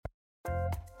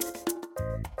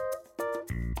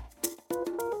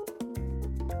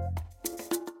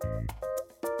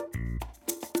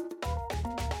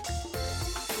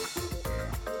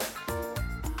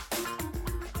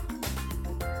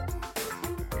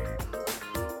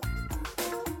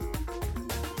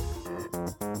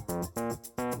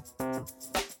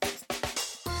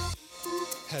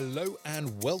Hello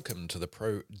and welcome to the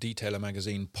Pro Detailer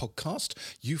Magazine podcast.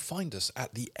 You find us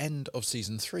at the end of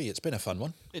season 3. It's been a fun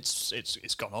one.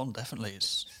 It's gone on, definitely.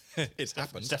 It's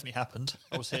happened. It's definitely happened.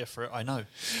 I was here for it, I know.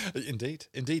 Indeed.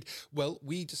 Well,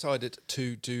 we decided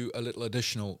to do a little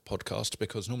additional podcast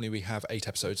because normally we have 8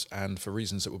 episodes, and for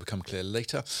reasons that will become clear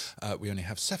later, we only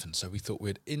have 7. So we thought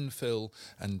we'd infill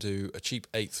and do a cheap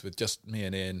 8th with just me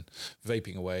and Ian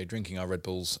vaping away, drinking our Red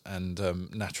Bulls, and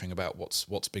nattering about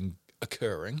what's been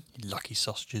occurring. You lucky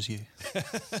sausages, you.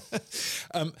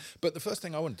 But the first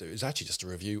thing I want to do is actually just a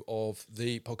review of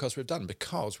the podcast we've done,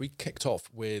 because we kicked off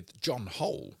with John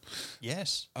Hole.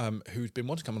 Yes. Who's been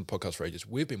wanting to come on the podcast for ages.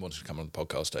 We've been wanting to come on the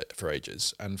podcast for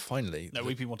ages. And finally... No,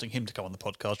 we've been wanting him to come on the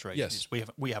podcast for ages. Yes.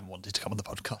 We haven't wanted to come on the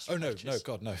podcast for ages. No,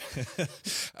 God, no.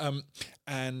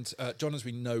 And John, as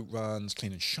we know, runs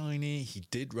Clean and Shiny. He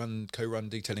did co-run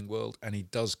Detailing World, and he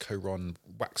does co-run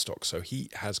Waxstock. So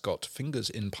he has got fingers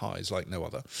in pies like no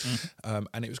other. Mm-hmm.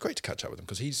 And it was great to catch up with him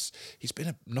because he's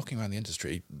been knocking around the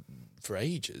industry for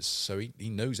ages, so he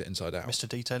knows it inside out. Mr.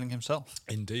 Detailing himself.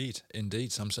 Indeed,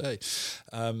 some say.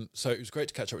 So it was great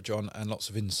to catch up with John and lots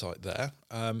of insight there.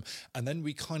 And then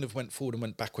we kind of went forward and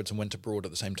went backwards and went abroad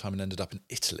at the same time and ended up in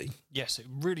Italy. Yes, it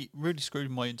really screwed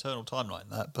my internal timeline,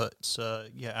 that. But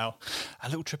our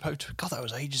little trip over to... God, that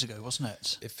was ages ago, wasn't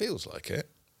it? It feels like it.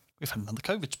 We've had another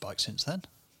COVID spike since then.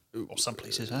 Or some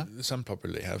places have. Some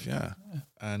probably have, yeah.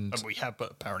 And we have,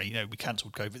 but apparently, we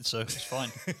cancelled COVID, so it's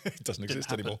fine. It doesn't exist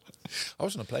anymore. I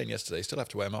was on a plane yesterday, still have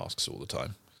to wear masks all the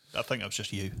time. I think that was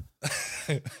just you.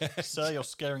 Sir, you're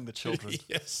scaring the children.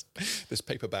 Yes, this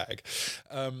paper bag.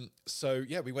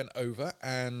 We went over,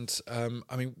 and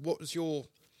what was your...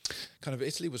 kind of...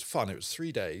 Italy was fun. It was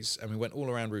 3 days, and we went all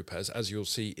around Rupes, as you'll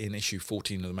see in issue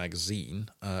 14 of the magazine.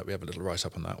 We have a little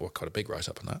write-up on that, or quite a big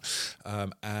write-up on that.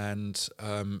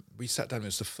 We sat down. It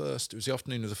was the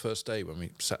afternoon of the first day when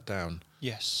we sat down.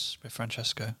 Yes, with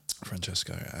Francesco,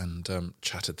 and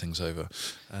chatted things over.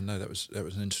 And no, that was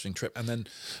an interesting trip. And then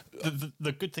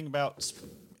the good thing about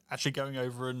actually going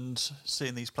over and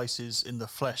seeing these places in the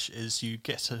flesh is you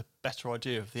get a better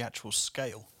idea of the actual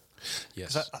scale.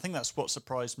 Yes, I think that's what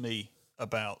surprised me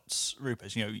about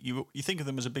Rupes. You think of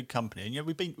them as a big company, and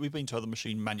we've been to other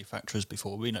machine manufacturers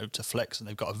before. We know to Flex, and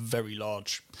they've got a very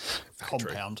large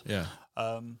compound. Yeah.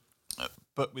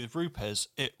 But with Rupes,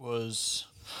 it was...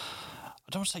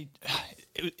 I don't want to say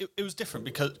it was different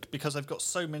because they've got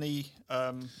so many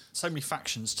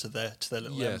factions to their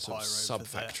little empire, sort of sub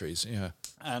factories. Yeah,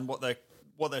 and what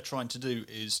they're trying to do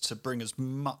is to bring as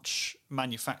much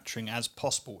manufacturing as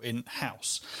possible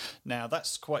in-house. Now,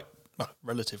 that's quite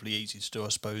relatively easy to do, I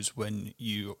suppose, when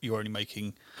you're only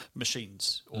making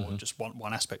machines or just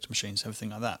one aspect of machines, everything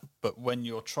like that. But when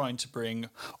you're trying to bring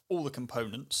all the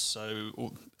components,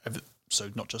 so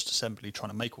not just assembly,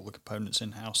 trying to make all the components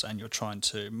in-house, and you're trying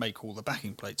to make all the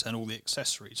backing plates and all the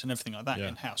accessories and everything like that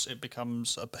in-house, it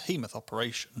becomes a behemoth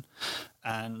operation.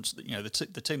 And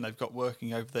the team they've got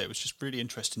working over there, it was just really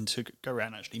interesting to go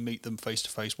around, actually meet them face to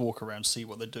face, walk around, see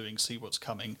what they're doing, see what's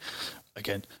coming.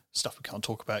 Again, stuff we can't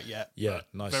talk about yet. Yeah,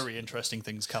 nice. Very interesting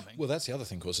things coming. Well, that's the other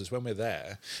thing, of course, is when we're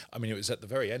there, it was at the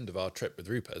very end of our trip with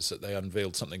Rupes that they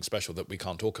unveiled something special that we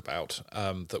can't talk about,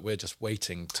 that we're just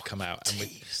waiting to come out. And we're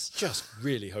just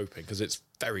really hoping, because it's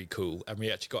very cool, and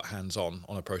we actually got hands-on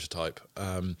on a prototype,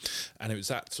 and it was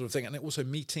that sort of thing. And also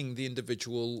meeting the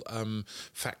individual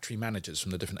factory managers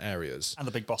from the different areas. And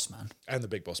the big boss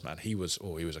man. He was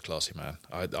a classy man.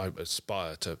 I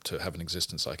aspire to have an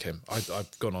existence like him.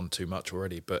 I've gone on too much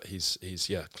already, but he's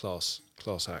class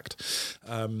act.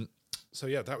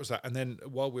 That was that. And then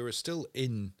while we were still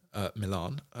in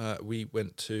Milan, we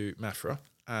went to Mafra,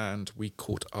 and we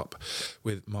caught up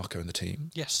with Marco and the team.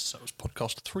 Yes, that was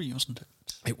podcast 3, wasn't it?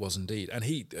 It was indeed. And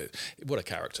he, what a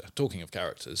character. Talking of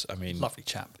characters, lovely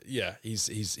chap. Yeah,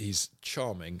 he's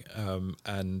charming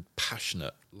and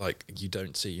passionate like you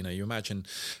don't see. You imagine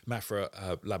Mafra,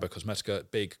 Labo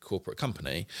Cosmetica, big corporate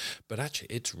company, but actually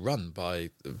it's run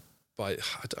by I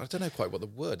don't know quite what the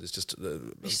word is. Just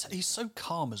he's so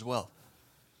calm as well,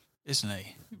 isn't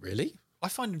he? Really? I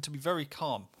find him to be very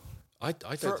calm. I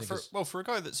don't think for a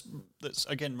guy that's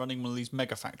again running one of these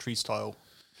mega factory style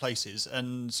places,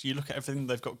 and you look at everything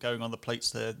they've got going on, the plates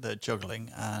they're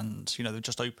juggling, and they've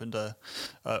just opened an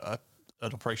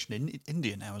operation in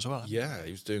India now as well. Yeah,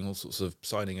 he was doing all sorts of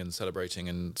signing and celebrating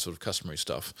and sort of customary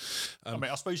stuff.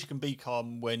 I suppose you can be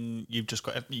calm when you just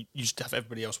have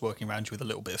everybody else working around you with a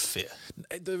little bit of fear.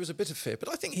 There was a bit of fear, but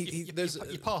I think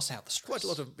you pass out the stress. Quite a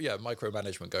lot of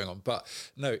micromanagement going on. But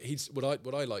no,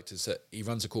 what I liked is that he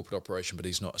runs a corporate operation, but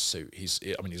he's not a suit. He's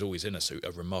always in a suit,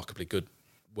 a remarkably good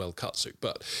well cut suit,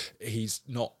 but he's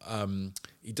not.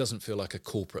 He doesn't feel like a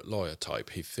corporate lawyer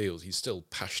type. He feels he's still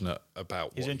passionate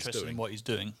about what he's interested doing. in what he's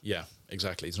doing. Yeah,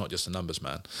 exactly. He's not just a numbers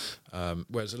man.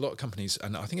 Whereas a lot of companies,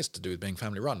 and I think it's to do with being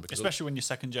family run, because especially when you're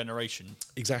second generation.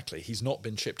 Exactly. He's not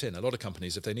been chipped in. A lot of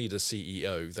companies, if they need a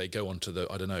CEO, they go onto the,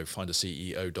 I don't know,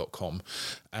 findaceo.com,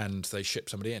 and they ship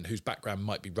somebody in whose background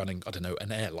might be running, I don't know,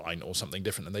 an airline or something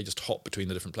different, and they just hop between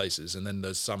the different places. And then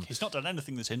there's some. He's not done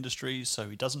anything in this industry, so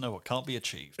he doesn't know what can't be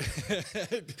achieved.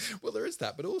 Well, there is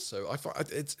that, but also I find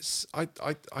I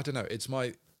don't know. It's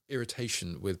my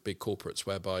irritation with big corporates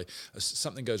whereby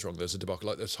something goes wrong. There's a debacle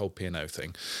like this whole P&O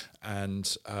thing, and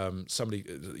somebody,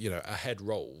 a head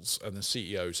rolls, and the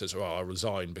CEO says, "Oh, I'll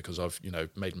resign because I've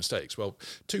made mistakes." Well,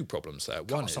 two problems there.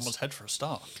 One is someone's head for a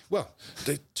start. Well,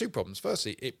 the two problems.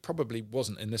 Firstly, it probably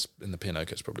wasn't in the P&O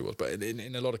case, probably was, but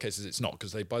in a lot of cases it's not,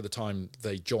 because by the time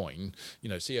they join,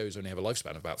 CEOs only have a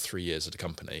lifespan of about 3 years at a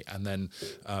company, and then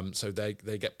so they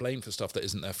get blamed for stuff that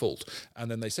isn't their fault,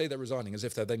 and then they say they're resigning as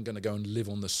if they're then going to go and live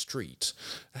on the street.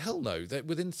 Hell no!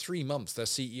 Within 3 months they're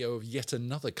CEO of yet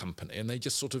another company, and they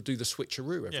just sort of do the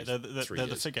switcheroo every they're 3 the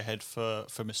years. figurehead for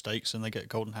mistakes, and they get a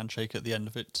golden handshake at the end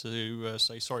of it to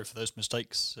say sorry for those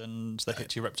mistakes, and they hit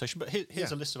to your reputation. But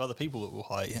here's a list of other people that will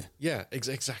hire you. Yeah,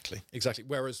 exactly.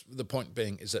 Whereas the point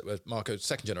being is that with Marco's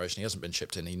second generation, he hasn't been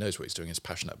chipped in. He knows what he's doing. He's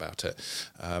passionate about it,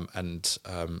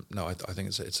 no, I think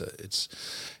it's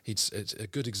a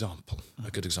good example.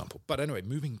 A good example. But anyway,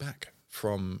 moving back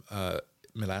from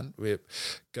Milan, we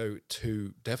go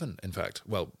to Devon. In fact,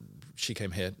 well,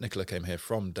 Nicola came here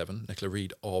from Devon. Nicola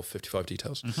Reid of 55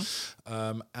 Details,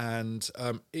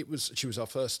 she was our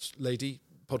first lady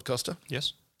podcaster.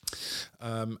 Yes,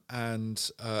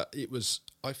 it was.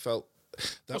 I felt.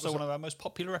 That also was one of our most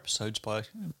popular episodes by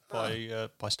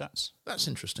stats. That's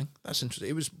interesting.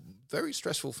 It was very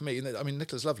stressful for me. I mean,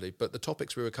 Nicola's lovely, but the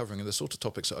topics we were covering are the sort of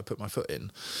topics that I put my foot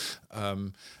in,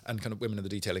 and kind of women in the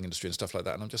detailing industry and stuff like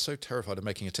that. And I'm just so terrified of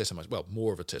making a tit of myself. Well,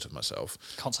 more of a tit of myself.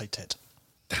 Can't say tit.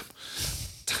 Damn.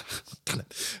 Done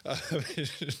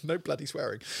it. No bloody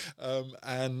swearing. But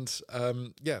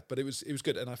it was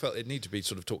good, and I felt it needed to be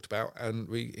sort of talked about, and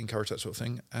we encourage that sort of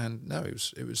thing. And no, it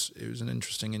was an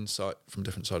interesting insight from a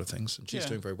different side of things, and she's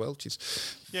doing very well.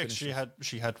 She had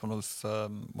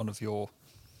one of your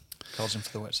cars in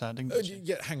for the wet sanding.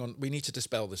 Hang on, we need to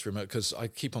dispel this rumour, because I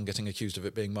keep on getting accused of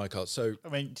it being my car. So I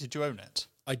mean, did you own it?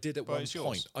 I did at one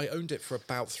point. I owned it for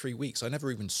about 3 weeks. I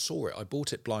never even saw it. I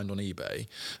bought it blind on eBay,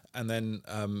 and then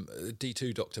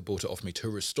D2 Doctor bought it off me to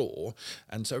restore.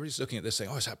 And so everybody's looking at this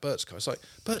saying, "Oh, is that Bert's car?" It's like,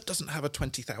 Bert doesn't have a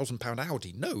 £20,000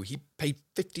 Audi. No, he paid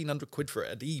 1,500 quid for it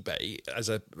at eBay as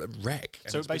a wreck.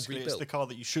 So basically, it's the car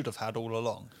that you should have had all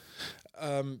along.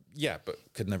 But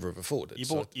could never have afforded.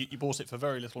 You bought it for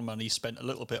very little money, spent a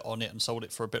little bit on it, and sold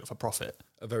it for a bit of a profit.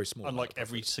 A very small. Unlike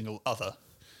every single other.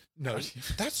 No,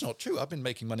 that's not true. I've been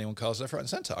making money on cars left, right and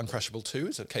centre. Uncrashable 2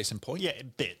 is a case in point. Yeah,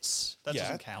 it bits. That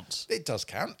doesn't count. It does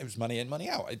count. It was money in, money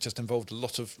out. It just involved a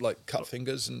lot of cut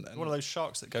fingers and one of those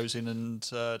sharks that goes in and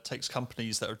takes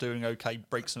companies that are doing okay,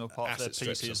 breaks them apart to their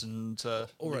pieces, and.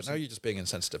 All right, now you're just being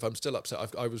insensitive. I'm still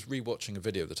upset. I was rewatching a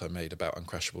video that I made about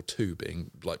Uncrashable 2 being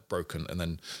broken and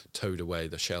then towed away,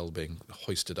 the shell being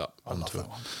hoisted up onto it.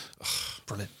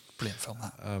 Brilliant film,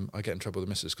 that. I get in trouble with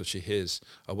the missus because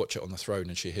I watch it on the throne,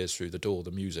 and she hears through the door the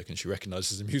music, and she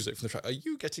recognises the music from the track. Are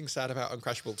you getting sad about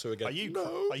Uncrashable 2 again? Are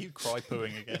you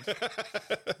cry-pooing again?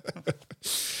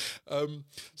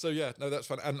 That's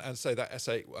fun. And say that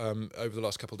S8 over the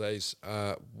last couple of days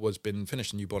was been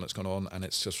finished, a new bonnet's gone on, and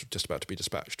it's just about to be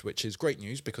dispatched, which is great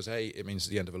news, because it means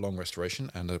the end of a long restoration,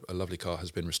 and a lovely car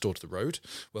has been restored to the road.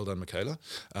 Well done, Michaela.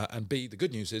 And B, the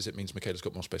good news is it means Michaela's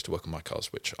got more space to work on my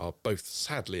cars, which are both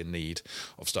sadly in need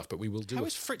of stuff, but we will do. How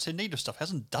is Fritz in need of stuff? He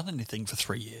hasn't done anything for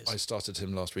 3 years. I started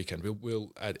him last weekend.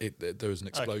 We'll add it. There was an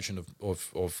explosion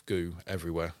of goo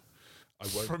everywhere.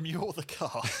 From the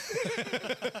car.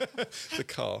 The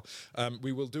car.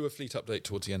 We will do a fleet update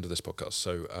towards the end of this podcast,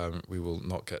 so we will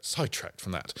not get sidetracked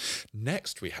from that.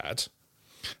 Next, we had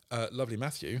lovely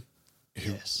Matthew,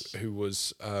 who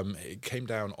was came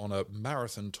down on a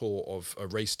marathon tour of a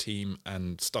race team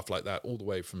and stuff like that, all the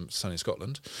way from sunny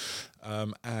Scotland,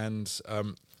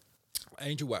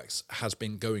 Angel Wax has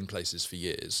been going places for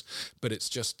years, but it's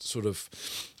just sort of.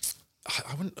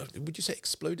 I wouldn't. Would you say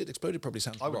exploded? Exploded probably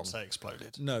sounds wrong. I wouldn't say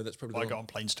exploded. No, that's probably. I go on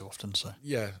planes too often, so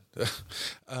yeah.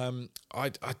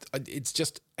 It's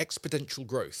just exponential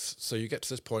growth. So you get to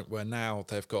this point where now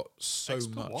they've got so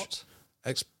much. What?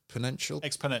 exponential.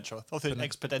 Exponential. I thought it was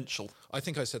exponential. I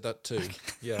think I said that too.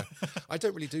 Yeah. I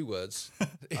don't really do words.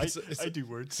 I do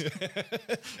words.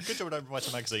 Good job we don't write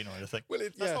a magazine or anything. Well,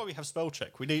 That's why we have spell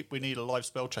check. We need a live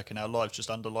spell check in our lives, just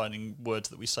underlining words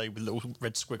that we say with little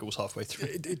red squiggles halfway through.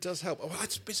 It does help. Oh,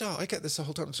 it's bizarre. I get this the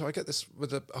whole time. So I get this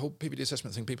with the whole PPD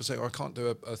assessment thing. People say, I can't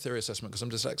do a theory assessment because I'm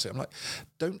dyslexic. I'm like,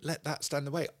 don't let that stand in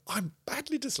the way. I'm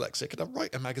badly dyslexic and I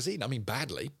write a magazine. I mean,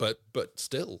 badly, but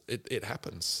still, it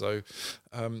happens. So,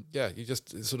 you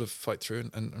just sort of fight through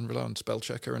and rely on spell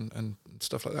checker and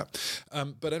stuff like that.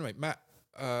 But anyway, Matt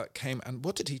came, and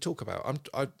what did he talk about?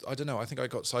 I don't know. I think I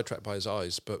got sidetracked by his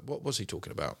eyes, but what was he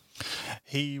talking about?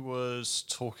 He was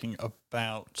talking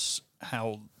about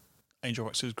how Angel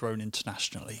Wax has grown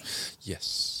internationally.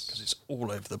 Yes. Because it's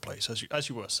all over the place. As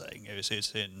you were saying,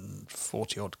 it's in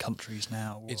 40-odd countries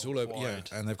now. It's all over, yeah.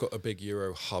 And they've got a big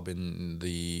Euro hub in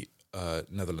the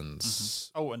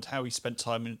Netherlands. Oh, and how he spent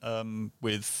time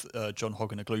with John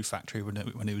Hogg in a glue factory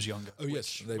when he was younger. Oh,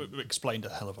 yes. They explained a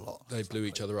hell of a lot. They blew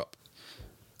each other up.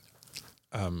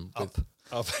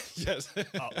 Up. Yes.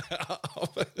 Up.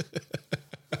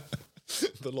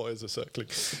 The lawyers are circling.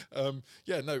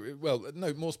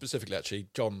 No, more specifically, actually,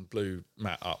 John blew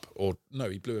Matt up. Or, no,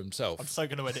 he blew himself. I'm so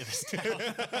going to edit this down.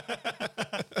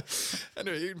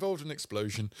 Anyway, it involved an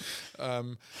explosion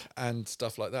and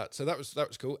stuff like that. So that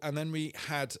was cool. And then we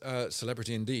had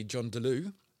celebrity indeed, John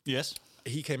DeLue. Yes.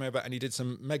 He came over and he did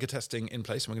some mega testing in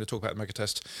place. And we're going to talk about the mega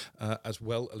test as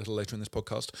well a little later in this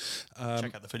podcast.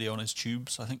 Check out the video on his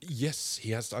tubes, I think. Yes, he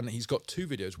has done. He's got 2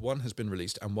 videos. One has been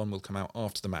released and one will come out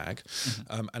after the mag.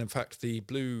 And in fact, the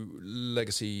Blue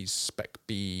Legacy Spec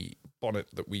B bonnet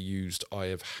that we used, I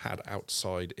have had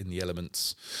outside in the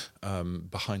elements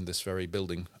behind this very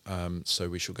building. So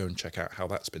we shall go and check out how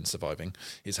that's been surviving.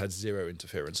 It's had zero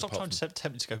interference. Stop trying to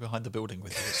tempt me to go behind the building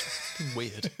with you. It's fucking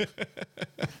weird.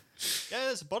 Yeah,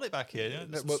 there's a bonnet back here. Yeah,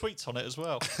 there's some sweets on it as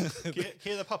well.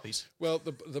 Hear the puppies? Well,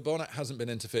 the bonnet hasn't been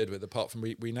interfered with, apart from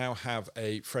we now have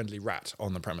a friendly rat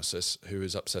on the premises who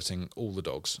is upsetting all the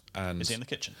dogs. And is he in the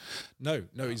kitchen? No,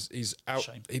 he's out.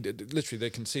 Shame. Literally, they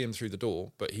can see him through the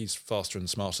door, but he's faster and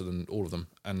smarter than all of them,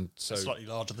 and so slightly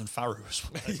larger than Faru as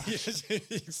well.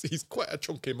 Yes, he's quite a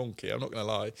chunky monkey. I'm not going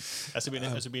to lie. Has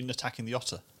he been attacking the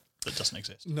otter? That doesn't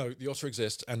exist. No, the otter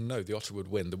exists, and no, the otter would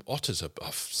win. The otters are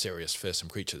serious, fearsome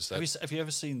creatures. Have you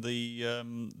ever seen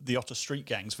the Otter Street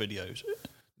Gangs videos?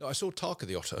 No, I saw Tarka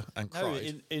the otter and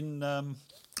cried.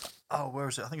 Where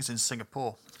is it? I think it's in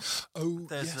Singapore. Oh,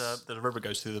 there's a river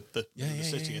goes through the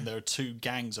city, and there are 2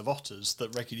 gangs of otters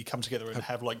that regularly come together and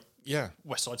have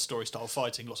West Side Story style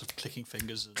fighting, lots of clicking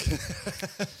fingers.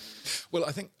 Well,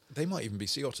 I think they might even be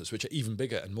sea otters, which are even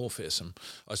bigger and more fearsome.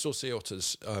 I saw sea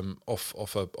otters in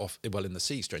the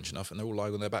sea, strange enough, and they're all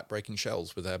lying on their back breaking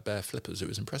shells with their bare flippers. It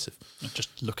was impressive.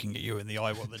 Just looking at you in the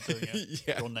eye while they're doing it.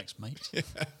 Yeah. Your next mate. Yeah.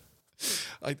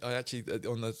 I actually,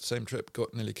 on the same trip,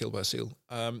 got nearly killed by a seal.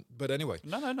 But anyway.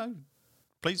 No.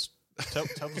 Please tell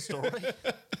the story.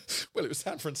 Well, it was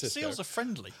San Francisco. Seals are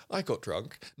friendly. I got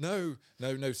drunk. No,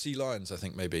 sea lions, I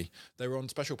think, maybe. They were on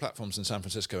special platforms in San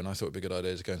Francisco, and I thought it would be a good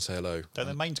idea to go and say hello. Don't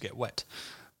their manes get wet?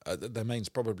 Their manes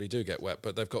probably do get wet,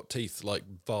 but they've got teeth like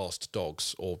vast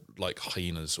dogs or like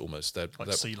hyenas almost. They're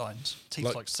sea lions.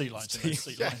 Teeth like sea lions.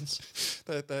 Sea lions.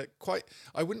 They're quite...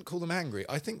 I wouldn't call them angry.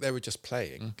 I think they were just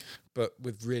playing, but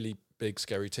with really big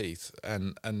scary teeth,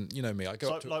 and you know me, I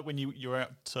go up to like when you're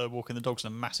out walking the dogs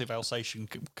and a massive Alsatian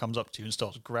comes up to you and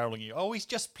starts growling at you. Oh, he's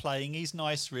just playing, he's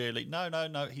nice, really.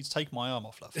 No, he's taken my arm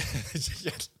off, love.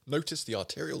 Yes. Notice the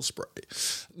arterial spray.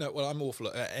 No, well, I'm awful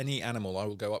at any animal I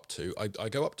will go up to. I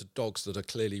go up to dogs that are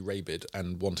clearly rabid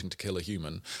and wanting to kill a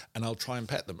human, and I'll try and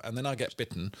pet them, and then I get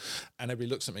bitten, and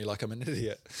everybody looks at me like I'm an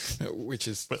idiot, which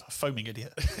is... But a foaming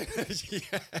idiot.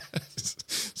 Yes.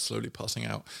 Slowly passing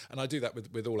out. And I do that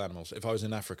with all animals. If I was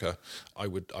in Africa, I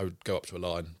would go up to a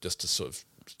lion just to sort of,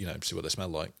 see what they smell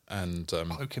like, and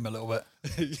poke him a little bit.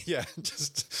 Yeah,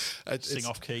 just sing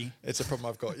off key. It's a problem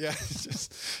I've got. Yeah,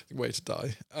 just way to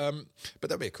die. But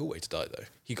that'd be a cool way to die, though.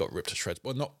 He got ripped to shreds.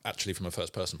 Well, not actually from a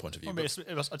first-person point of view. I'd say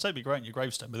it'd be great in your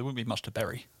gravestone, but there wouldn't be much to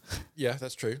bury. Yeah,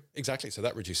 that's true. Exactly. So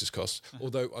that reduces costs.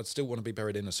 Although I'd still want to be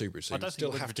buried in a Subaru. So I don't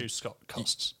think it would reduce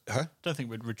costs. Huh? I don't think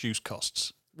it would reduce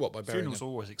costs. What, by burying funerals are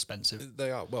always expensive. They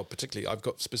are. Well, particularly, I've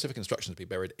got specific instructions to be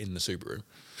buried in the Subaru.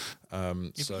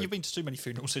 You've been to too many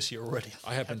funerals this year already.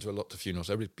 I have been to a lot of funerals.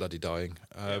 Everybody's bloody dying.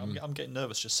 I'm getting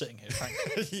nervous just sitting here,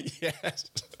 frankly. Yes.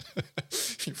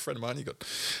 You're a friend of mine. You got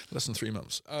less than 3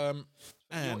 months.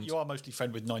 And you are mostly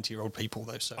friend with 90-year-old people,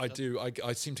 though. So I do.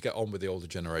 I seem to get on with the older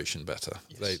generation better.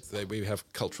 Yes. We have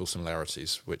cultural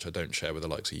similarities, which I don't share with the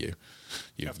likes of you.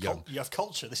 You have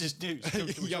culture. This is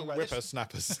news. Young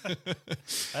whippersnappers.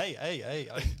 Hey!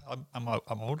 I'm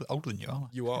older than you, aren't I?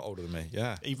 You are older than me.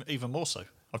 Yeah. Even more so.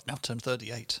 I've now turned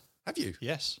 38. Have you?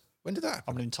 Yes. When did that happen?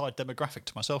 I'm an entire demographic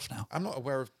to myself now. I'm not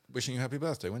aware of wishing you happy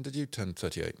birthday. When did you turn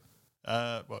 38?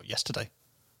 Well, yesterday.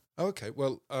 Okay.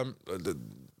 Well,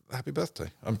 happy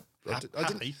birthday. I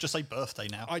Happy? Just say birthday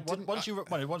now. I didn't- Once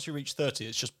you reach 30,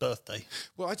 it's just birthday.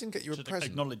 Well, I didn't get you a Should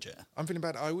present. acknowledge it. I'm feeling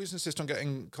bad. I always insist on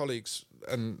getting colleagues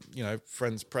and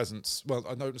friends presents. Well,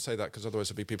 I don't say that because otherwise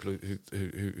there'll be people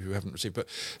who haven't received. But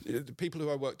people who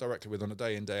I work directly with on a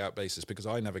day in day out basis, because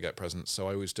I never get presents, so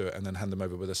I always do it and then hand them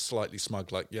over with a slightly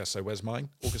smug like, "Yeah, so where's mine?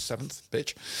 August 7th,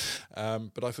 bitch."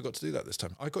 But I forgot to do that this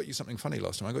time. I got you something funny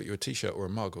last time. I got you a T-shirt or a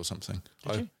mug or something.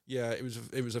 Did you? Yeah, it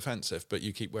was offensive, but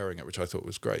you keep wearing it, which I thought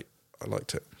was great. I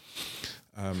liked it.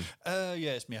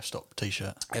 Yeah, it's my F-Stop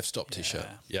T-shirt. F-Stop T-shirt.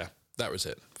 Yeah, that was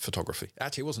it. Photography.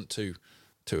 Actually, it wasn't too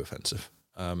offensive.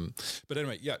 But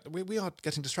anyway, yeah, we are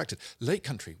getting distracted. Lake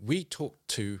Country. We talked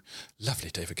to lovely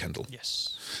David Kendall.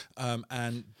 Yes.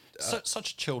 And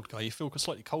Such a chilled guy. You feel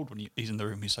slightly cold when he's in the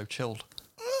room. He's so chilled.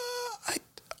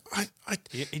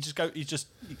 He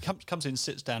comes in,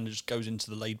 sits down, and just goes into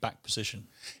the laid back position.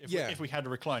 If we had a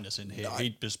recliners in here,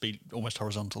 he'd just be almost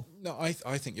horizontal. No, I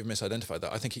think you've misidentified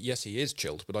that. I think yes, he is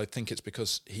chilled, but I think it's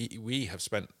because we have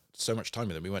spent so much time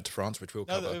with him. We went to France, which we'll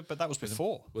cover. No, but that was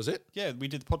before. Was it? Yeah, we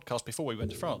did the podcast before we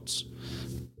went to France.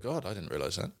 God, I didn't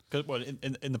realise that. Well,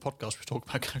 in the podcast we talk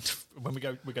about we're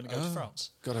going to go to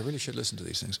France. God, I really should listen to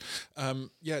these things.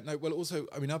 Well, also,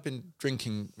 I mean, I've been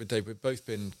drinking with Dave. We've both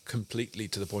been completely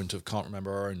to the point of can't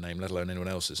remember our own name, let alone anyone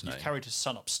else's name. You've carried his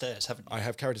son upstairs, haven't you? I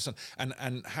have carried his son,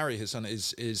 and Harry, his son,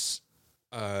 is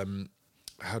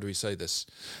how do we say this?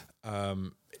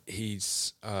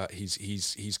 He's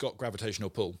got gravitational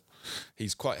pull.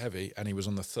 He's quite heavy, and he was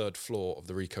on the 3rd floor of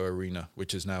the Ricoh Arena,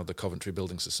 which is now the Coventry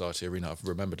Building Society Arena. I've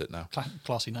remembered it now.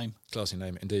 Classy name. Classy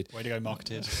name, indeed. Way to go,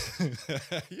 marketeers.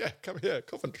 Yeah, come here,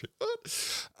 Coventry.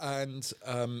 And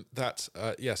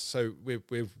yes. So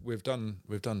we've done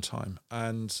time,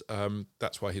 and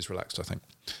that's why he's relaxed, I think.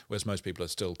 Whereas most people are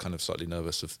still kind of slightly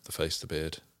nervous of the face, the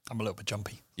beard. I'm a little bit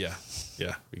jumpy. Yeah,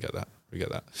 we get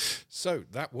that. So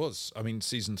that was,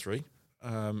 season 3.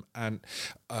 And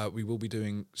we will be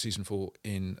doing season 4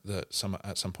 in the summer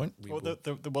at some point.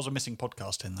 There was a missing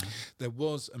podcast in there. There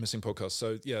was a missing podcast.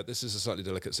 So, yeah, this is a slightly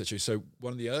delicate situation. So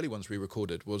one of the early ones we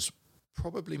recorded was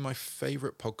probably my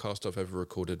favourite podcast I've ever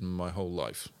recorded in my whole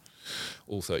life.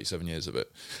 All 37 years of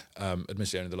it.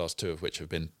 Admittedly, only the last 2 of which have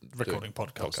been recording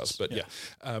podcasts. But, yeah.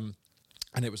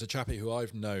 And it was a chappie who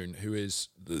I've known who is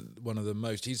one of the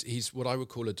most... He's what I would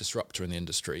call a disruptor in the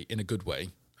industry, in a good way.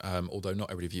 Although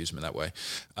not everybody views him in that way.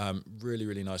 Really,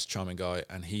 really nice, charming guy,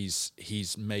 and he's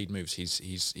made moves.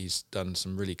 He's done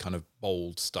some really kind of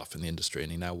bold stuff in the industry,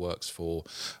 and he now works for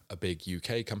a big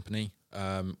UK company,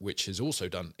 which has also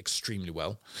done extremely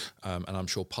well. And I'm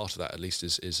sure part of that, at least,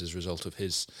 is as a result of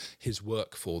his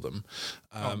work for them.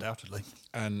 Undoubtedly.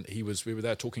 And we were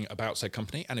there talking about said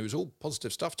company, and it was all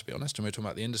positive stuff, to be honest. And we were talking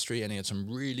about the industry, and he had some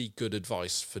really good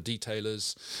advice for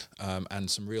detailers, and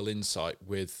some real insight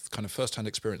with kind of first-hand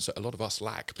experience that a lot of us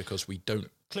lack because we don't.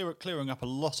 Clearing up a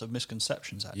lot of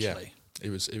misconceptions, actually. Yeah. It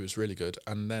was really good.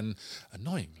 And then,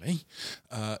 annoyingly,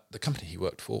 the company he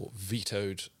worked for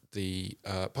vetoed the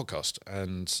podcast,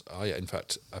 and I in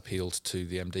fact appealed to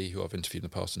the MD who I've interviewed in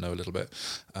the past and know a little bit,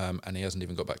 and he hasn't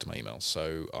even got back to my email,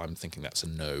 so I'm thinking that's a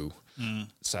no.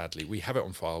 Sadly, we have it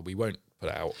on file. We won't put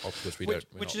it out because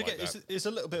which again is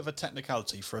a little bit of a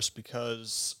technicality for us,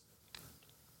 because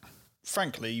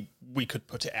frankly we could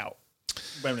put it out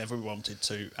whenever we wanted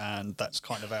to, and that's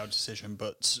kind of our decision,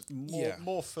 but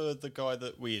more for the guy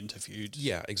that we interviewed.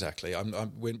 Yeah, exactly.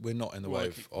 We're not in the way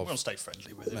of we want to stay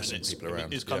friendly with him, and it's people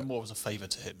around. It's kind of more as a favour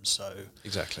to him. So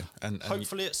exactly, and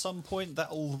hopefully at some point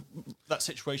that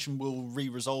situation will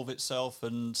re-resolve itself,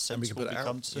 and sense will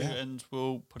become to, and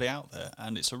we'll put it out there.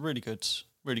 And it's a really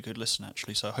good listen,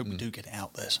 actually. So I hope we do get it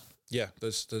out there. Yeah,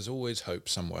 there's always hope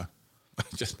somewhere.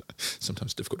 Just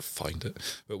sometimes difficult to find it,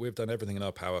 but we've done everything in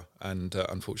our power, and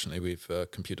unfortunately,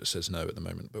 computer says no at the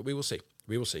moment. But we will see.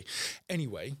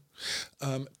 Anyway,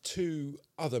 2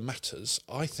 other matters.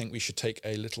 I think we should take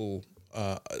a little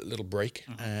break,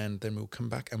 and then we'll come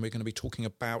back, and we're going to be talking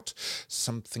about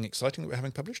something exciting that we're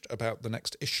having published, about the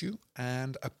next issue,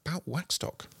 and about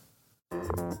Waxstock.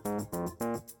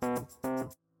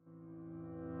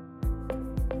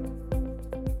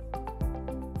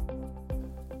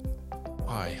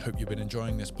 I hope you've been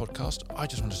enjoying this podcast. I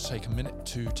just wanted to take a minute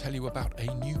to tell you about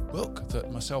a new book that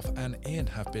myself and Ian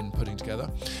have been putting together.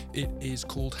 It is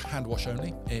called Hand Wash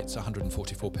Only. It's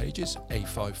 144 pages,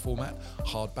 A5 format,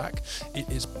 hardback. It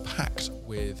is packed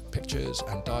with pictures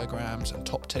and diagrams and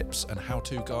top tips and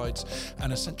how-to guides,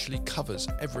 and essentially covers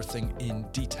everything in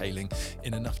detailing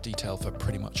in enough detail for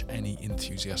pretty much any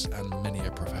enthusiast and many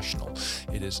a professional.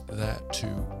 It is there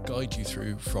to guide you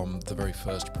through from the very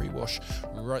first pre-wash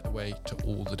right the way to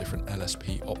all the different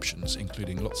LSP options,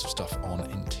 including lots of stuff on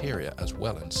interior as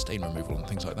well, and stain removal and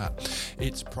things like that.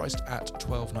 It's priced at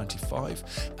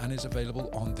 $12.95 and is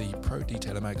available on the Pro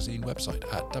Detailer Magazine website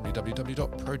at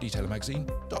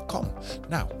www.prodetailermagazine.com.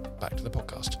 Now, back to the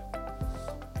podcast.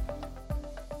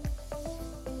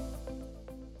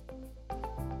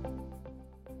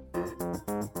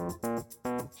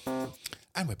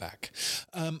 And we're back.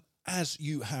 As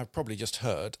you have probably just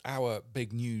heard, our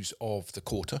big news of the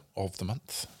quarter, of the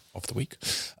month, of the week,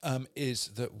 is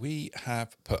that we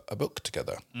have put a book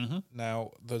together. Mm-hmm.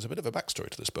 Now, there's a bit of a backstory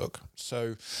to this book.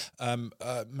 So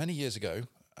many years ago,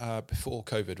 before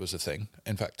COVID was a thing,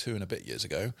 in fact, 2 and a bit years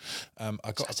ago, I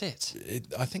got... That's it?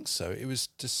 I think so. It was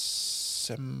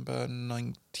December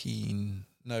 19...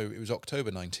 No, it was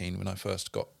October 19 when I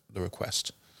first got the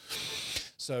request.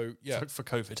 So, yeah. For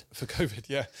COVID. For COVID,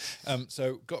 yeah.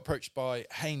 So got approached by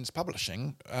Haynes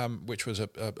Publishing, which was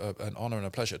an honour and a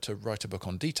pleasure to write a book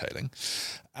on detailing.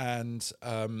 And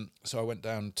so I went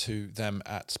down to them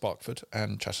at Sparkford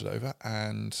and chatted over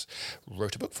and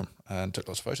wrote a book for them and took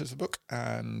lots of photos of the book,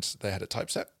 and they had it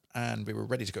typeset. And we were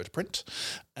ready to go to print.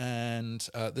 And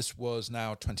this was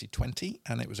now 2020,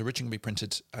 and it was originally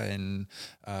printed in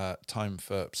time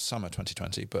for summer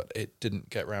 2020, but it didn't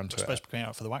get round to it. It was supposed to be coming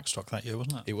out for the wax stock that year,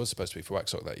 wasn't it? It was supposed to be for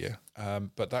wax stock that year,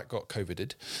 but that got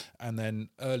COVIDed. And then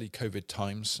early COVID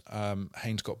times,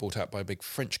 Haynes got bought out by a big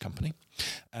French company,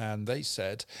 and they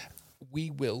said,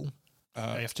 we will... you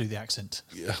have to do the accent.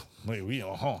 Yeah, we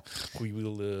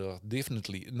will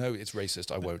definitely... No, it's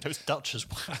racist. I won't. It was Dutch as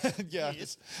well. Yeah.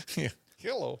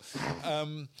 Hello.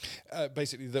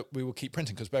 Basically, that we will keep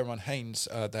printing, because bear in mind, Haynes,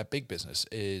 their big business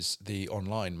is the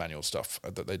online manual stuff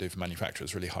that they do for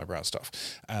manufacturers, really highbrow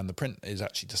stuff. And the print is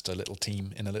actually just a little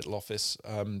team in a little office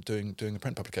doing the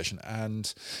print publication.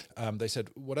 And they said,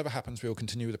 whatever happens, we will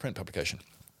continue with the print publication.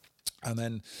 And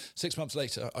then 6 months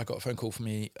later, I got a phone call from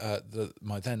my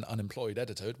then unemployed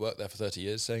editor who'd worked there for 30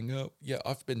 years saying, oh, yeah,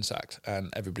 I've been sacked,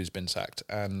 and everybody's been sacked,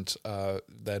 and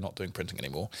they're not doing printing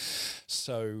anymore.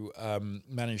 So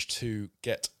managed to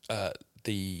get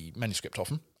the manuscript off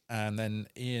them. And then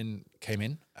Ian came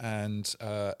in, and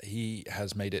he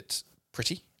has made it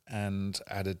pretty and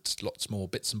added lots more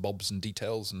bits and bobs and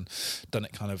details, and done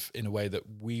it kind of in a way that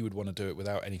we would want to do it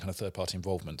without any kind of third-party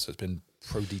involvement. So it's been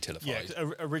pro-detailified. Yeah,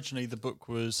 originally the book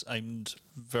was aimed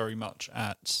very much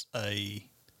at an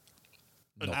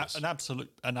absolute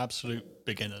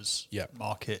beginners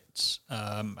market,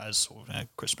 as sort of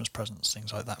Christmas presents,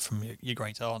 things like that from your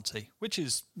great auntie, which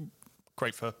is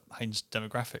great for Haynes'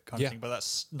 demographic kind of thing, but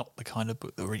that's not the kind of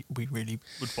book that we really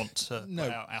would want to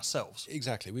put out ourselves.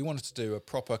 Exactly. We wanted to do a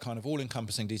proper kind of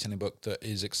all-encompassing detailing book that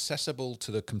is accessible to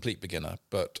the complete beginner,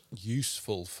 but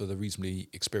useful for the reasonably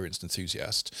experienced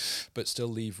enthusiast, but still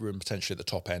leave room potentially at the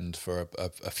top end for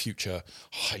a future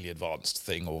highly advanced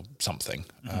thing or something.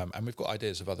 Mm-hmm. And we've got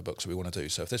ideas of other books that we want to do.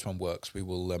 So if this one works, we've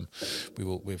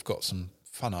got some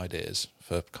fun ideas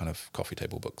for kind of coffee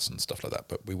table books and stuff like that,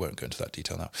 but we won't go into that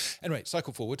detail now. Anyway,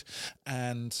 cycle forward,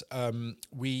 and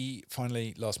we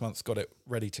finally last month got it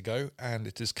ready to go, and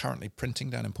it is currently printing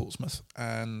down in Portsmouth,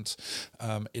 and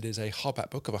it is a hardback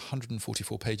book of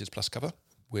 144 pages plus cover,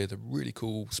 with a really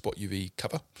cool Spot UV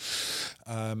cover.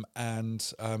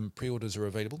 And pre-orders are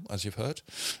available, as you've heard,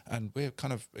 and we're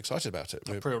kind of excited about it.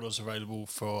 Pre-orders are available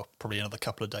for probably another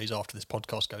couple of days after this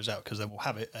podcast goes out, because then we'll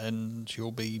have it and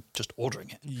you'll be just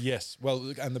ordering it. Yes.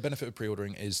 Well, and the benefit of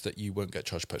pre-ordering is that you won't get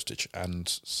charged postage, and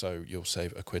so you'll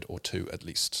save a quid or two at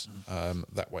least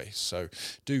that way. So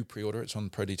do pre-order. It's on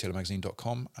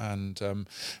prodetailermagazine.com, and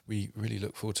we really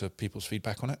look forward to people's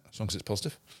feedback on it, as long as it's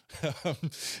positive.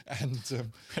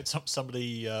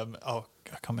 Somebody, I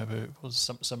can't remember who it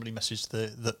was. Somebody messaged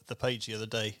the page the other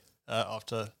day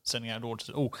after sending out an order.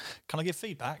 Oh, can I give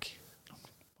feedback?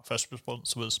 My first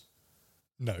response was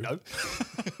no.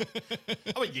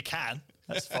 I mean, you can.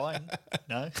 That's fine.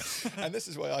 No. And this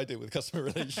is why I deal with customer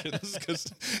relations,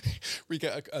 because we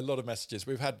get a lot of messages.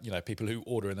 We've had, people who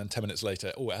order and then 10 minutes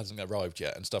later, it hasn't arrived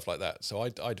yet and stuff like that. So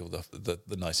I do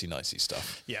the nicey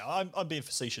stuff. Yeah, I'm being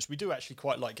facetious. We do actually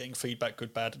quite like getting feedback,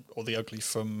 good, bad, or the ugly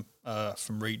from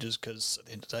readers, because at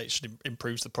the end of the day, it should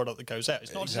improves the product that goes out.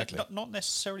 It's not Exactly. not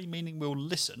necessarily meaning we'll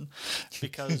listen,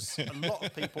 because a lot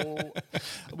of people,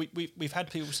 we've had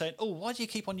people saying, "Oh, why do you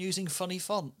keep on using funny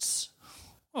fonts?"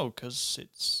 Oh, because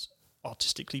it's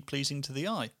artistically pleasing to the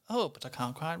eye. Oh, but I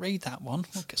can't quite read that one.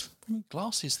 Well, get some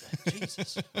glasses there.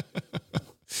 Jesus.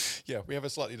 Yeah, we have a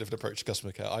slightly different approach to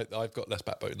customer care. I've got less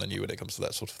backbone than you when it comes to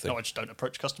that sort of thing. No, I just don't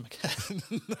approach customer care.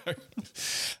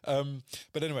 No.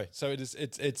 But anyway, so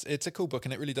it's a cool book,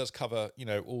 and it really does cover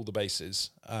all the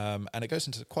bases, and it goes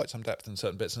into quite some depth in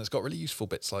certain bits, and it's got really useful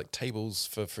bits like tables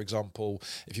for example,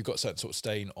 if you've got a certain sort of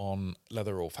stain on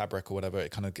leather or fabric or whatever,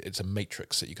 it's a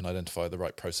matrix that you can identify the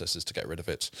right processes to get rid of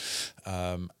it,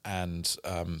 and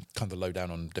kind of the lowdown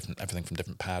on everything from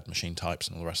different pad machine types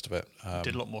and all the rest of it.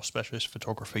 Did a lot more specialist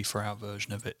photography for our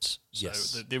version of it. So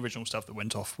Yes. the original stuff that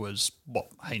went off was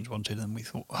what Haynes wanted, and we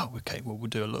thought, oh, okay, well,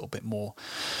 we'll do a little bit more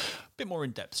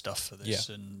in-depth stuff for this,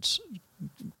 and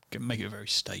make it very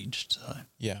staged. So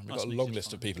yeah, we've got a long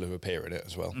list of people who appear in it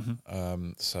as well.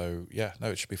 So yeah,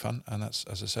 no, it should be fun, and that's,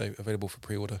 as I say, available for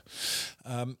pre-order.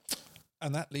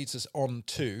 And that leads us on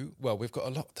to, well, we've got a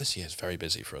lot, this year's very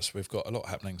busy for us. We've got a lot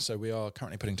happening. So we are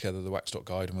currently putting together the Waxstock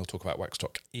guide, and we'll talk about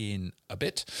Waxstock in a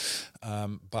bit.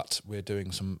 But we're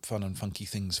doing some fun and funky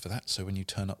things for that. So when you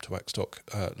turn up to Waxstock,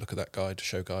 look at that guide,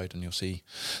 show guide, and you'll see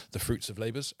the fruits of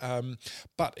labours.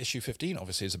 But issue 15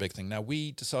 obviously is a big thing. Now,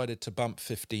 we decided to bump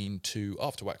 15 to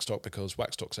after Waxstock because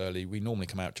Waxstock's early. We normally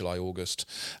come out July, August,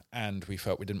 and we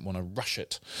felt we didn't want to rush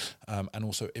it. And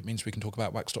also it means we can talk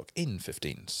about Waxstock in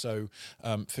 15. So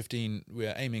 15,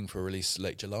 we're aiming for a release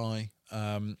late July,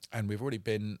 and we've already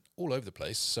been all over the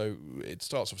place. So it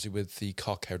starts obviously with the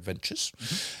Car Care Adventures,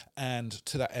 and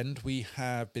to that end, we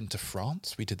have been to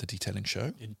France. We did the detailing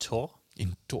show in Tours,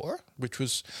 which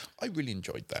was, I really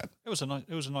enjoyed that. It was a nice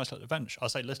little event. I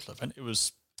say little event. It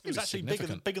was actually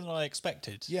bigger than I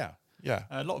expected. Yeah.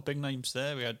 A lot of big names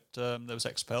there. We had there was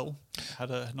Expel, had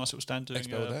a nice little stand doing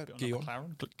Expel there.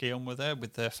 Guillaume were there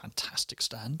with their fantastic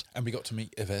stand, and we got to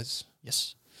meet Yves.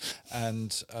 Yes,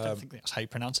 and I don't think that's how you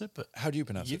pronounce it, but how do you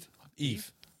pronounce it?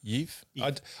 Yves.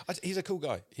 He's a cool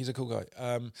guy.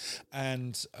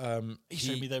 And he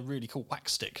showed me their really cool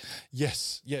wax stick.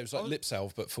 Yes, yeah, it was like lip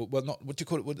salve, but for not what do you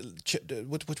call it?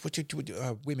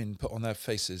 What women put on their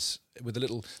faces with a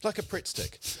little, like a Pritt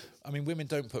stick. I mean, women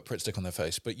don't put Pritt stick on their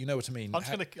face, but you know what I mean. I'm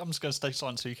just gonna stay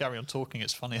silent so you carry on talking.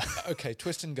 It's funnier. Okay,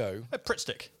 twist and go. A Pritt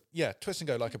stick. Yeah, twist and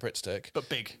go like a Pritt stick, but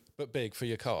big for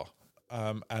your car.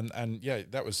 And yeah,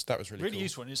 that was really cool.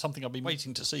 Useful, and it's something I've been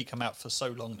waiting to see come out for so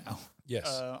long now. Yes,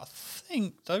 I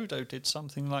think Dodo did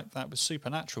something like that with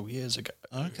Supernatural years ago.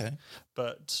 Okay,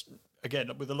 but again,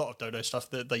 with a lot of Dodo stuff,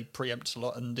 they preempt a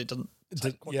lot, and it doesn't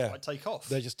quite take off.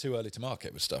 They're just too early to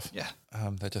market with stuff. Yeah,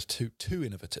 they're just too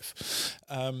innovative.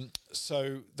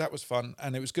 So that was fun,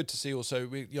 and it was good to see. Also,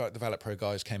 the Valet Pro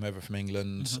guys came over from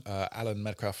England. Alan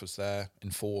Medcraft was there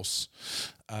in force,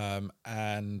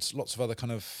 and lots of other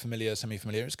kind of familiar,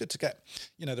 semi-familiar. It's good to get.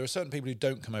 There are certain people who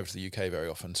don't come over to the UK very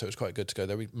often, so it was quite good to go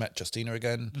there. We met Justina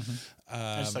again.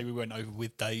 I say we went over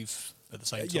with Dave at the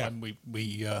same time.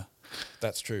 We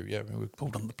that's true. Yeah, we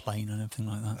pulled on the plane and everything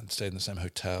like that, and stayed in the same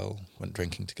hotel. Went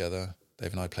drinking together.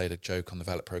 Dave and I played a joke on the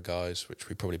Valet Pro guys, which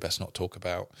we probably best not talk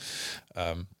about,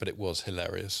 but it was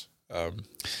hilarious. I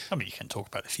mean, you can talk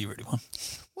about it if you really want.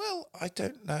 Well, I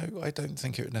don't know. I don't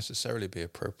think it would necessarily be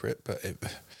appropriate, but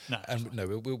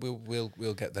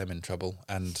we'll get them in trouble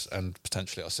and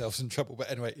potentially ourselves in trouble.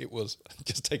 But anyway, it was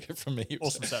just take it from me.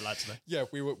 Awesome set, lads. Yeah,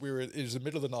 we were. It was the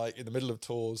middle of the night in the middle of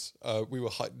Tours.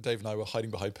 Dave and I were hiding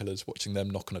behind pillars, watching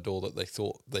them knock on a door that they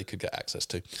thought they could get access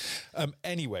to.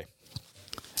 Anyway.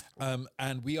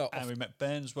 And we met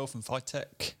Ben as well from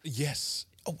Vitech. Yes.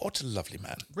 Oh, what a lovely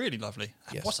man. Really lovely.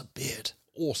 And yes. What a beard.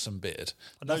 Awesome beard.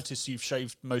 I noticed you've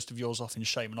shaved most of yours off in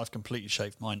shame, and I've completely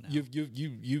shaved mine now.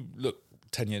 You look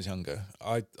 10 years younger.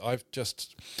 I've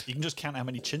just... You can just count how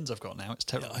many chins I've got now. It's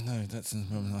terrible. Yeah, I know. I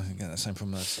get the same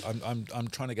problem. I'm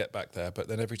trying to get back there, but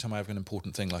then every time I have an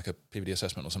important thing like a PVD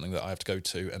assessment or something that I have to go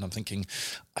to, and I'm thinking,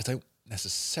 I don't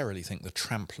necessarily think the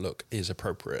tramp look is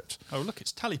appropriate. Oh, look,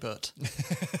 it's Talibert.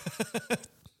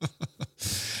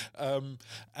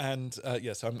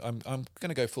 Yes, I'm going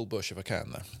to go full bush if I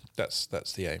can, though.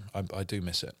 That's the aim. I do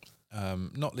miss it.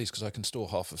 Not least because I can store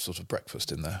half of sort of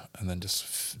breakfast in there and then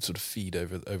just sort of feed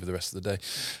over the rest of the day.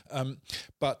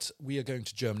 But we are going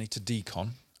to Germany to Decon.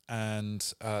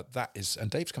 and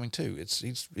Dave's coming too.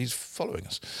 He's following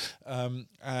us,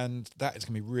 and that is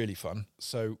going to be really fun.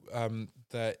 So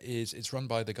it's run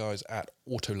by the guys at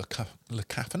Auto Le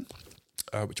Caffin,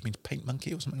 which means paint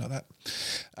monkey or something like that.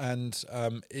 And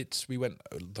we went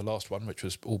the last one, which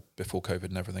was all before COVID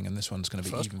and everything, and this one's going to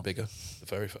be even bigger. The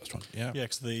very first one, yeah. Yeah,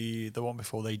 because the one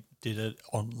before they did it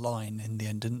online in the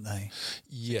end, didn't they?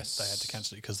 Yes. They had to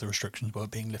cancel it because the restrictions weren't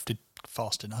being lifted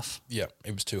fast enough. Yeah,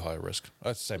 it was too high a risk.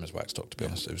 That's the same as Waxstock, to be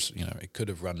honest. It was, it could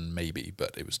have run maybe,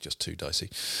 but it was just too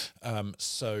dicey.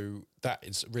 So that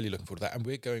is really looking forward to that. And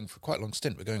we're going for quite a long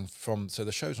stint. We're going so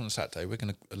the show's on a Saturday. We're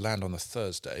going to land on the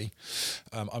Thursday.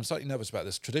 I'm slightly nervous about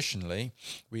this. Traditionally,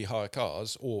 we hire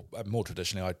cars, or more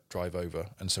traditionally, I drive over.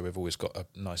 And so we've always got a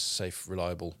nice, safe,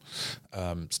 reliable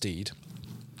steed,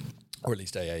 or at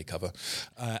least AA cover.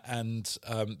 And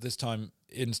this time,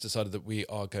 Ian's decided that we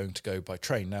are going to go by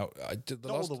train. Now, Not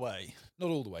all the way. Not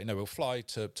all the way. No, we'll fly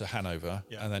to Hanover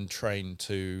and then train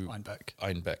to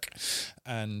Einbeck.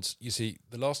 And you see,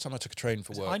 the last time I took a train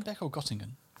for work... Einbeck or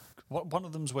Göttingen? One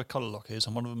of them's where Colourlock is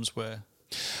and one of them's where...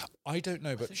 I don't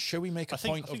know, but shall we make a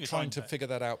point of trying to figure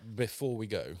that out before we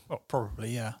go? Well,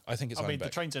 probably, yeah. I think it's Einbeck. I mean, the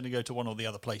trains only go to one or the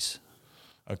other place.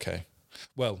 Okay.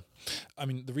 Well, I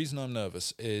mean, the reason I'm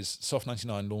nervous is Soft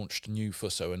 99 launched a new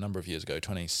Fusso a number of years ago,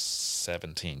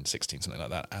 2017, 16, something like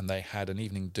that, and they had an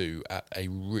evening do at a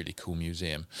really cool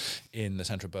museum in the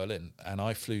centre of Berlin. And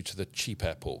I flew to the cheap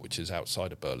airport, which is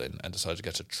outside of Berlin, and decided to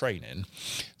get a train in.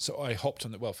 So I hopped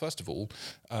on well, first of all,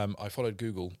 I followed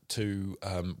Google to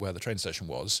where the train station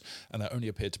was, and there only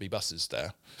appeared to be buses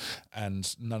there,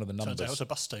 and none of the numbers... Turns out it was a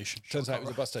bus station. Turns out it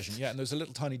was a bus station, yeah, and there was a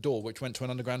little tiny door which went to an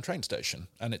underground train station,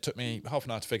 and it took me half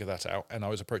an hour to figure that out, and I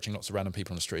was approaching lots of random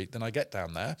people on the street. Then I get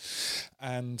down there,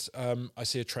 and I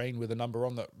see a train with a number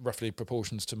on that roughly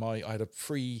proportions to I had a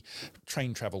free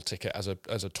train travel ticket as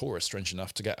a tourist, strange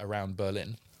enough, to get around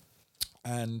Berlin.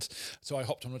 And so I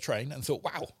hopped on a train and thought,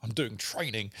 wow, I'm doing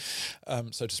training,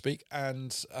 so to speak.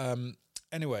 And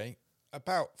anyway,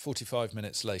 about 45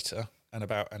 minutes later, and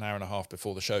about an hour and a half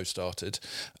before the show started,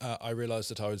 I realised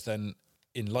that I was then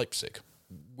in Leipzig,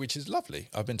 which is lovely.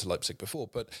 I've been to Leipzig before,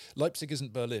 but Leipzig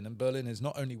isn't Berlin, and Berlin is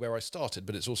not only where I started,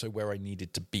 but it's also where I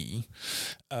needed to be.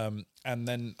 And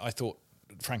then I thought,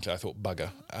 frankly, bugger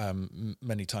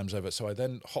many times over. So I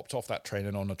then hopped off that train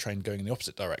and on a train going in the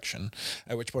opposite direction,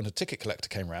 at which point a ticket collector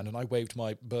came around and I waved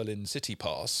my Berlin City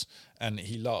pass, and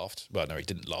he laughed. Well, no, he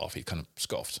didn't laugh. He kind of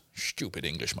scoffed. Stupid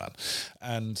Englishman.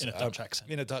 And in a Dutch accent.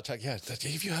 In a Dutch accent,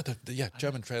 yeah. Have you heard the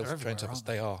German train service?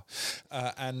 They are.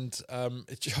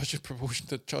 It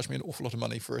charged me an awful lot of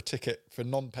money for a ticket, for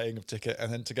non-paying of ticket,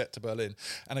 and then to get to Berlin.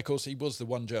 And of course, he was the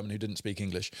one German who didn't speak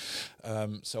English.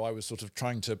 So I was sort of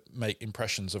trying to make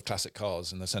impressions of classic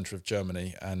cars in the centre of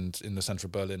Germany and in the centre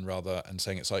of Berlin, rather, and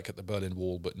saying it's like at the Berlin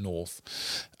Wall, but north.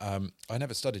 I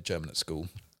never studied German at school.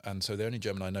 And so the only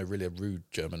German I know really are rude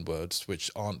German words,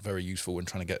 which aren't very useful when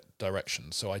trying to get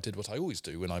directions. So I did what I always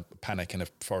do when I panic in a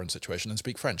foreign situation and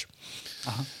speak French.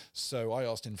 Uh-huh. So I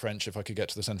asked in French if I could get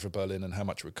to the centre of Berlin and how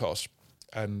much it would cost.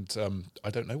 And I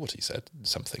don't know what he said,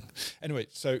 something. Anyway,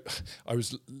 so I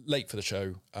was late for the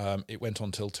show. It went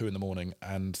on till 2 a.m,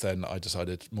 and then I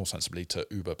decided more sensibly to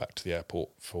Uber back to the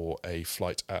airport for a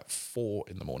flight at 4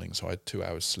 a.m, so I had 2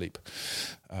 hours sleep.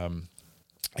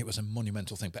 It was a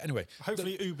monumental thing. But anyway...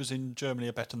 Hopefully Ubers in Germany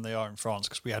are better than they are in France,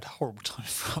 because we had a horrible time in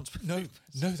France. No,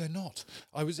 they're not.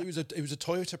 It was a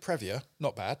Toyota Previa,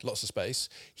 not bad, lots of space.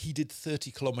 He did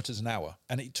 30 kilometres an hour,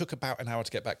 and it took about an hour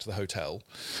to get back to the hotel.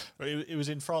 It was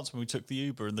in France when we took the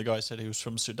Uber, and the guy said he was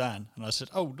from Sudan. And I said,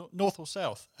 oh, north or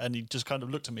south? And he just kind of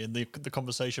looked at me, and the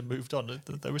conversation moved on.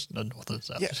 There was no north or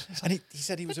south. Yeah, and he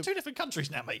said he was... two different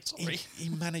countries now, mate, sorry. He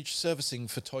managed servicing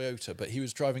for Toyota, but he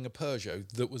was driving a Peugeot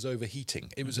that was overheating.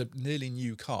 It was a nearly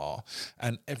new car,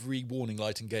 and every warning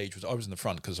light engaged I was in the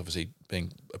front because obviously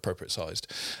being appropriate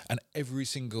sized, and every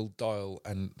single dial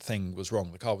and thing was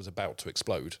wrong. The car was about to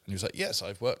explode, and he was like, yes,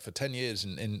 I've worked for 10 years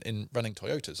in running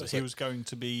Toyotas. But he was going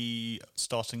to be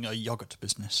starting a yogurt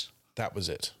business. That was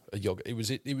it. A yogurt. It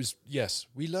was yes,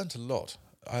 we learnt a lot.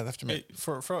 I have to admit,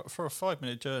 for a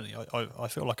 5-minute journey, I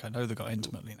feel like I know the guy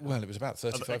intimately now. Well, it was about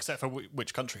 35. Except for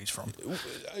which country he's from.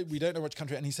 We don't know which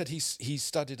country. And he said he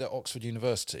studied at Oxford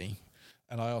University,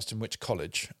 and I asked him which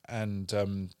college,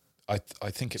 and I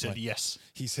think it said might. yes.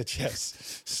 He said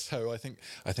yes. So I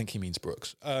think he means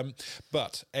Brooks.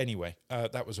 But anyway,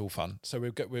 that was all fun. So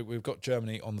we've got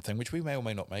Germany on the thing, which we may or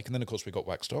may not make, and then of course we got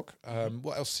Waxstock.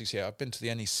 What else? CCA. I've been to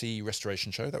the NEC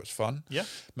restoration show. That was fun. Yeah.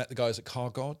 Met the guys at Car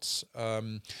Gods.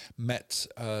 Met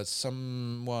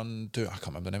someone doing, I can't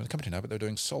remember the name of the company now, but they're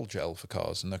doing sol gel for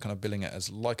cars, and they're kind of billing it as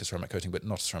like a ceramic coating, but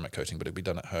not a ceramic coating, but it'd be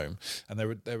done at home. And they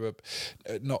were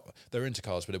into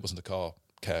cars, but it wasn't a car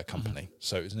care company.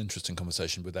 So it was an interesting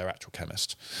conversation with their actual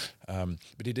chemist.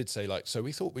 But he did say, like, so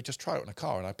we thought we'd just try it on a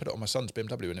car, and I put it on my son's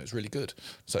BMW and it was really good.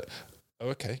 So,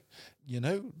 okay,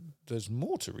 there's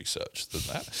more to research than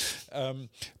that.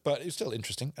 But it's still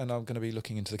interesting, and I'm going to be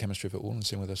looking into the chemistry of it all and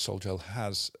seeing whether sol gel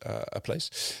has a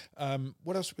place.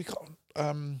 What else have we got?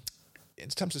 In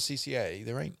terms of CCA,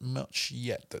 there ain't much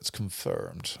yet that's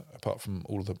confirmed, apart from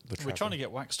all of the travel. We're trying to get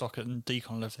Waxstock and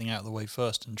Decon and everything out of the way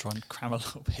first and try and cram a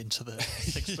little bit into the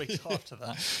 6 weeks after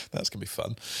that. That's going to be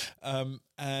fun.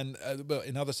 But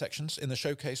in other sections, in the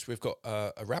showcase, we've got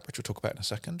a wrap, which we'll talk about in a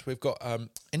second. We've got,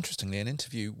 interestingly, an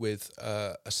interview with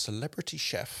a celebrity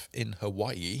chef in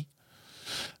Hawaii.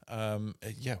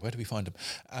 Where do we find him?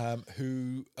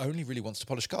 Who only really wants to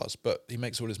polish cars, but he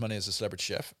makes all his money as a celebrity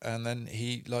chef, and then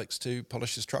he likes to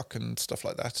polish his truck and stuff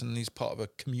like that, and he's part of a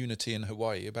community in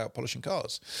Hawaii about polishing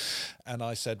cars. And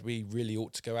I said we really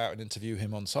ought to go out and interview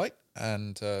him on site,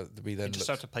 and we then just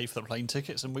have to pay for the plane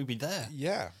tickets and we'd be there.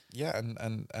 Yeah,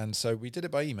 and so we did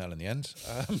it by email in the end,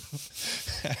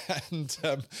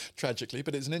 tragically,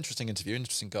 but it's an interesting interview,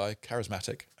 interesting guy,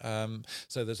 charismatic.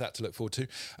 So there's that to look forward to.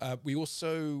 We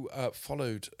also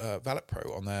followed Valet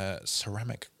Pro on their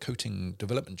ceramic coating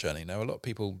development journey. Now, a lot of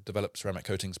people develop ceramic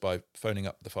coatings by phoning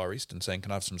up the Far East and saying,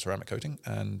 "Can I have some ceramic coating?"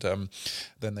 And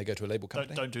then they go to a label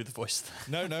company. Don't do the voice.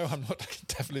 No, I'm not.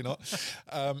 Definitely not.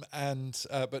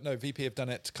 But no, VP have done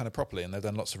it kind of properly, and they've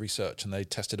done lots of research, and they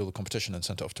tested all the competition and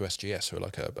sent it off to SGS, who are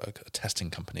like a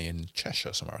testing company in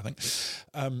Cheshire somewhere, I think.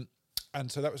 And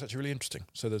so that was actually really interesting.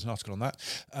 So there's an article on that.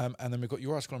 And then we've got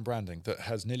your article on branding that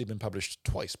has nearly been published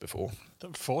twice before.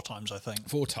 4 times, I think.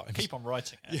 4 times. Keep on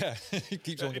writing it. Yeah, it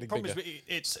keeps on getting bigger.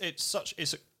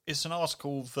 It's an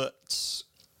article that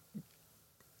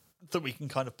we can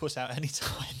kind of put out any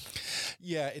time.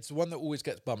 Yeah, it's the one that always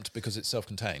gets bumped because it's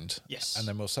self-contained. Yes. And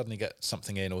then we'll suddenly get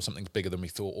something in, or something's bigger than we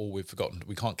thought, or we've forgotten.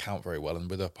 We can't count very well. And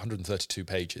with 132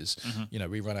 pages,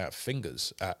 we run out of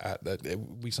fingers.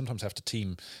 We sometimes have to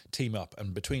team up.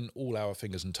 And between all our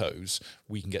fingers and toes,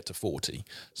 we can get to 40.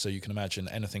 So you can imagine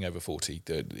anything over 40,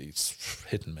 it's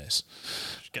hit and miss.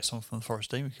 Get someone from the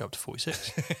Forest Dean, we can go up to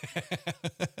 46.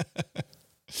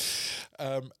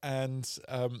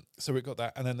 So we've got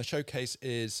that, and then the showcase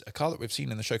is a car that we've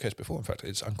seen in the showcase before. In fact,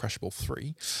 it's Uncrashable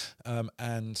 3,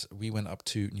 and we went up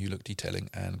to New Look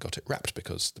Detailing and got it wrapped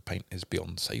because the paint is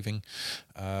beyond saving.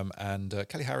 And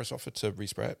Kelly Harris offered to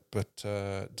respray it, but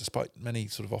despite many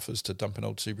sort of offers to dump an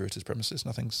old Subaru at his premises,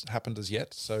 nothing's happened as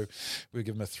yet. So we'll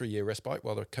give him a 3-year respite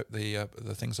while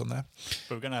the thing's on there.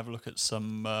 But we're going to have a look at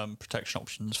some protection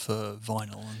options for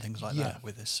vinyl and things like that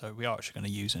with this. So we are actually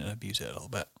going to use it and abuse it a little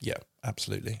bit. Yeah,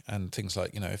 absolutely. And things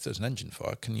like, if there's an engine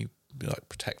fire, can you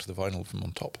protect the vinyl from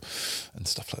on top and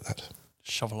stuff like that?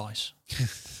 Shovel ice.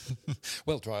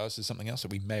 Well, dry ice is something else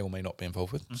that we may or may not be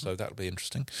involved with, so that'll be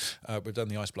interesting. We've done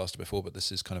the Ice Blaster before, but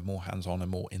this is kind of more hands-on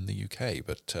and more in the UK.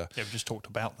 But we've just talked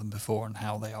about them before and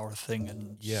how they are a thing,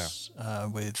 and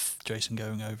with Jason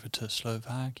going over to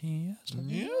Slovakia,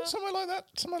 something like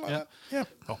that. Yeah,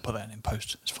 I'll put that in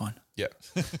post. It's fine. Yeah.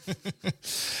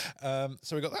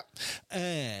 So we got that,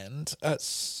 and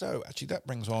so actually that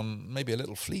brings on maybe a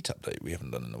little fleet update we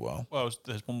haven't done in a while. Well,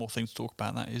 there's one more thing to talk about.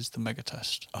 And that is the mega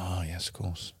test. Oh yes, of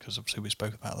course. Because obviously we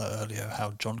spoke about that earlier.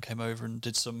 How John came over and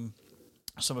did some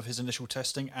of his initial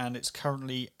testing, and it's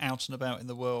currently out and about in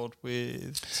the world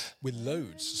with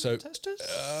loads. So testers,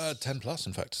 10 plus,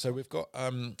 in fact. So we've got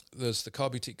there's the Car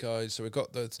Boutique guys. So we've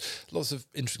got lots of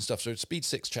interesting stuff. So Speed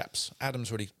 6 chaps.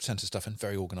 Adam's already sent his stuff in,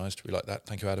 very organised. We like that.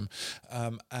 Thank you, Adam.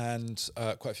 And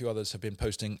quite a few others have been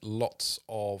posting lots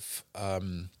of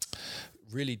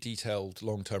really detailed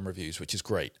long-term reviews, which is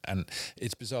great. And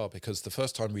it's bizarre because the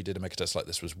first time we did a mega test like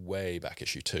this was way back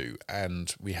issue 2,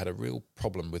 and we had a real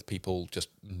problem with people just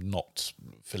not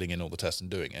filling in all the tests and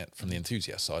doing it from the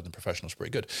enthusiast side, and the professionals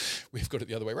pretty good. We've got it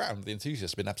the other way around. The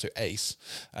enthusiast has been absolute ace,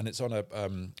 and it's on a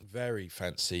very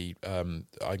fancy, I'm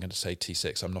going to say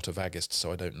T6. I'm not a vagist,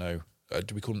 so I don't know.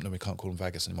 Do we call them? No, we can't call them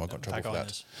vagists anymore. I got in trouble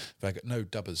for that. No,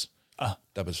 dubbers.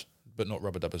 Dubbers. But not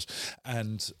rubber dubbers,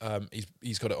 and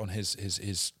he's got it on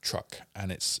his truck,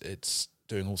 and it's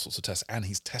doing all sorts of tests, and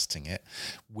he's testing it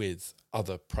with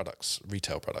other products,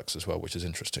 retail products as well, which is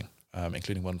interesting.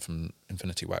 including one from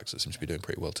Infinity Wax that seems to be doing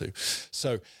pretty well too.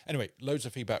 So anyway, loads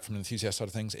of feedback from the enthusiast side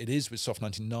of things. It is with Soft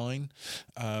 99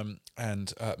 and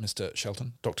Mr.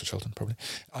 Shelton, Dr. Shelton probably.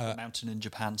 A mountain in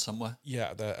Japan somewhere.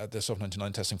 Yeah, at the Soft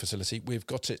 99 testing facility. We've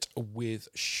got it with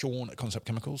Sean at Concept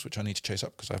Chemicals, which I need to chase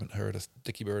up because I haven't heard a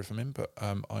dicky bird from him, but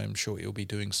I'm sure he'll be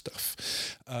doing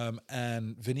stuff.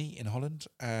 And Vinny in Holland,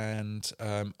 and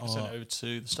Sent it over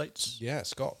to the States. yeah,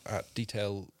 Scott at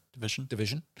Detail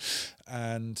Division,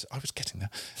 and I was getting there,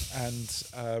 and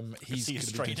he's going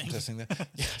to be doing some testing there.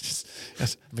 Yeah, just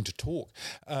having to talk,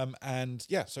 and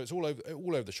yeah, so it's all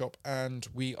over the shop, and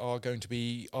we are going to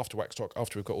be after Waxstock.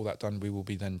 After we've got all that done, we will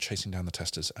be then chasing down the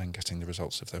testers and getting the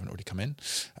results if they haven't already come in,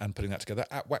 and putting that together.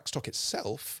 At Waxstock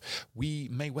itself, we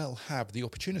may well have the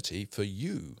opportunity for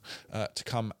you to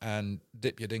come and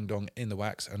dip your ding dong in the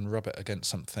wax and rub it against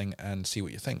something and see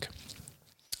what you think.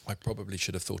 I probably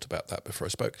should have thought about that before I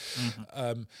spoke.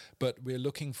 But we're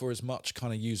looking for as much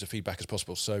kind of user feedback as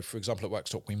possible. So, for example, at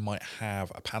Waxstock, we might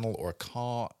have a panel or a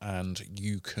car, and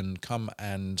you can come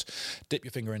and dip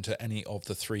your finger into any of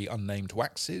the 3 unnamed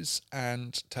waxes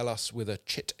and tell us with a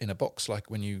chit in a box,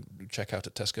 like when you check out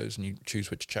at Tesco's and you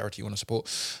choose which charity you want to support,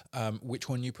 which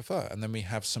one you prefer. And then we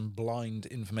have some blind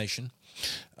information,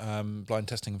 blind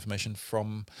testing information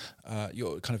from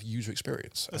your kind of user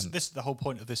experience. This is the whole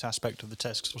point of this aspect of the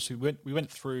test. Because we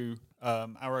went through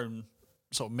our own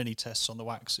sort of mini tests on the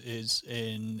wax is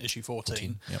in issue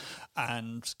 14 yep.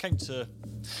 And came to,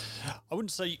 I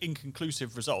wouldn't say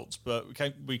inconclusive results, but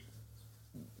we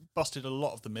busted a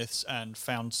lot of the myths and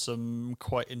found some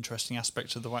quite interesting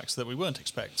aspects of the wax that we weren't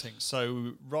expecting.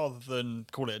 So rather than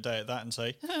call it a day at that and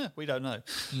say, we don't know,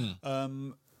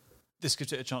 this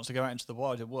gives it a chance to go out into the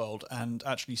wider world and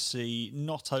actually see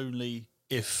not only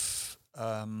if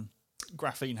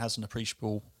graphene has an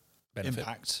appreciable benefit.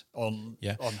 Impact on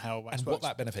how wax and works. What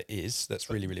that benefit is, that's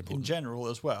really, really important. In general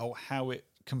as well, how it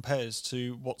compares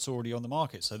to what's already on the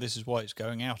market. So this is why it's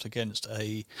going out against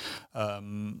a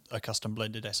custom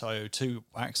blended SiO2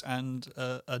 wax and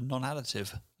a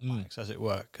non-additive wax, as it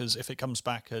were. Because if it comes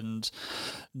back and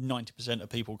 90% of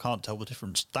people can't tell the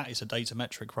difference, that is a data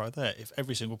metric right there. If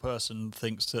every single person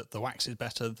thinks that the wax is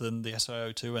better than the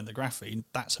SiO2 and the graphene,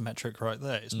 that's a metric right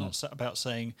there. It's not about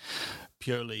saying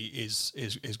purely is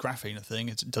graphene a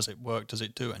thing. Does it work? Does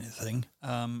it do anything?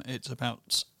 It's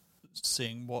about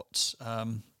seeing what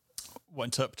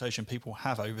interpretation people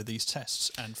have over these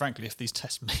tests, and frankly, if these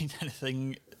tests mean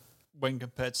anything when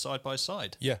compared side by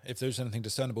side. Yeah, if there's anything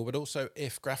discernible, but also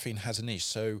if graphene has a niche.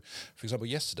 So, for example,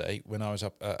 yesterday when I was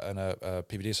up on a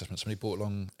PVD assessment, somebody brought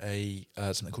along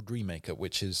something called Dreammaker,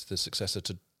 which is the successor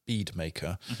to Bead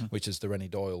Maker, which is the Rennie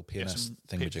Doyle PNS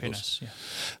thingamajiggle.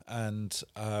 And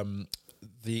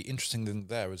the interesting thing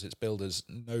there is it's billed as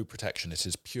no protection. It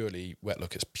is purely wet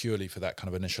look. It's purely for that kind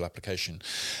of initial application.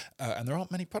 And there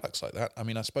aren't many products like that. I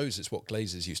mean, I suppose it's what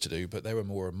glazes used to do, but they were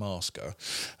more a masker.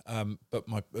 But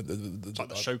my... like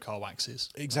the show car waxes.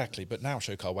 Exactly. But now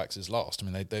show car wax is last. I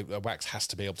mean, a wax has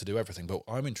to be able to do everything. But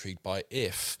I'm intrigued by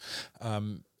if...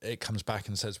 it comes back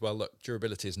and says, well, look,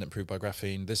 durability isn't improved by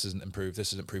graphene, this isn't improved,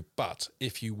 but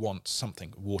if you want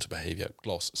something, water behaviour,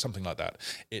 gloss, something like that,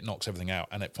 it knocks everything out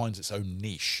and it finds its own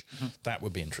niche. That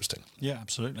would be interesting. Yeah,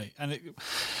 absolutely. And,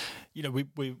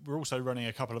 we're also running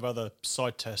a couple of other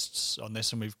side tests on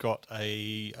this, and we've got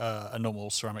a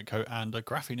normal ceramic coat and a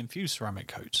graphene-infused ceramic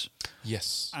coat.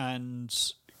 Yes. And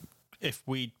if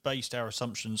we based our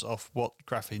assumptions off what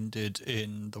graphene did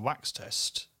in the wax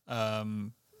test...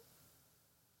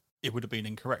 it would have been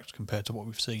incorrect compared to what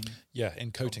we've seen. Yeah, in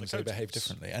coatings they behave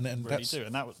differently, and really that's do,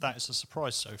 and that is a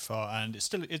surprise so far. And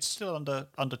it's still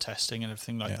under testing and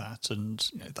everything like that, and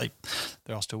they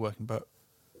are still working, but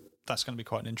that's going to be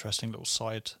quite an interesting little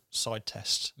side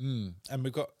test. And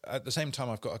we've got, at the same time,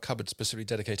 I've got a cupboard specifically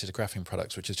dedicated to graphene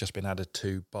products, which has just been added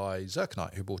to by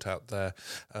Zirconite, who brought out their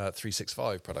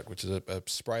 365 product, which is a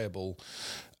sprayable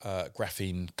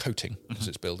graphene coating, as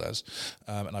it's billed as.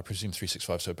 And I presume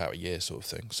 365, so about a year sort of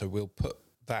thing. So we'll put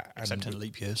that... Except in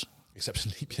leap years. Except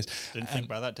in leap years. Didn't think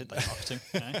about that, did they, marketing?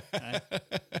 No.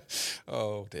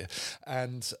 Oh, dear.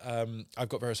 And I've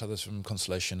got various others from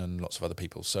Constellation and lots of other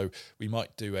people. So we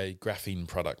might do a graphene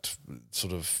product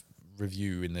sort of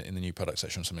review in the new product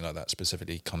section or something like that,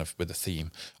 specifically kind of with a theme.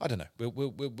 I don't know.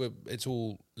 We'll it's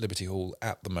all Liberty Hall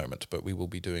at the moment, but we will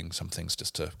be doing some things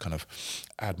just to kind of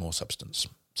add more substance.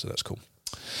 So that's cool.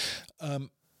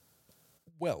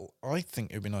 Well, I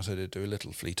think it would be nice to do a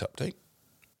little fleet update.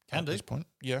 At this point.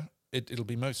 Yeah. It'll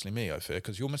be mostly me, I fear,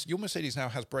 because your Mercedes now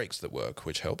has brakes that work,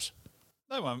 which helps.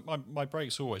 No, my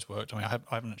brakes always worked. I mean,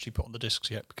 I haven't actually put on the discs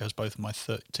yet because both of my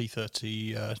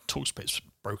T30 torque splits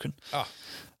broken.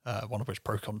 one of which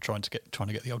broke on trying to get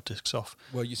the old discs off.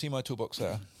 Well, you see my toolbox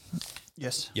there?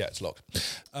 Yes. Yeah, it's locked.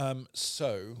 That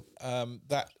Mostly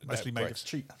that made breaks. of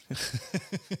cheap.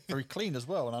 Very clean as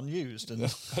well and unused. And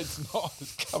It's not.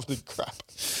 It's covered in crap.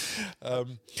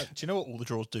 do you know what all the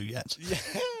drawers do yet?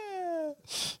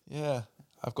 Yeah.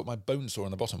 I've got my bone saw on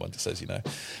the bottom one, just says,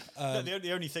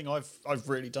 The only thing I've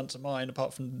really done to mine,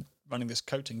 apart from running this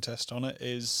coating test on it,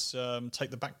 is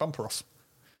take the back bumper off.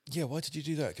 Yeah, why did you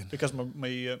do that again? Because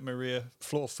my rear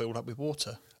floor filled up with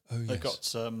water. Oh,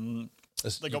 yes.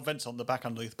 They got vents on the back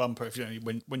underneath the bumper. If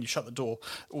when you shut the door,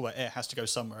 all that air has to go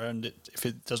somewhere, and if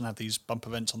it doesn't have these bumper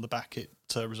vents on the back, it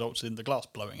results in the glass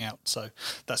blowing out. So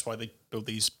that's why they build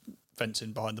these vents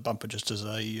in behind the bumper, just as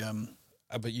a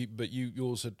But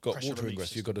yours had got water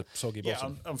ingress. You've got a soggy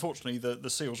bottom. Yeah, unfortunately, the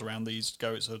seals around these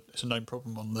go. It's a known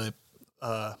problem on the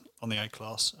A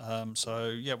class. So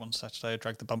yeah, one Saturday I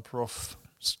dragged the bumper off.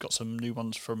 It's got some new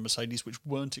ones from Mercedes which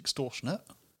weren't extortionate.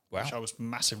 Wow. Which I was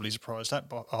massively surprised at.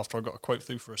 But after I got a quote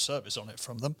through for a service on it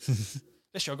from them,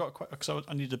 this year I got a quote because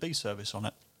I needed a B service on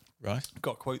it. Right.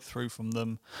 Got a quote through from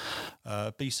them.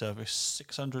 B service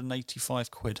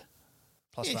 £685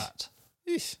 plus that,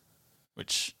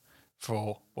 which.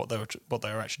 For what they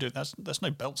were actually doing, that's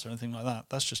no belts or anything like that.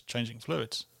 That's just changing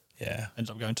fluids. Yeah. Ended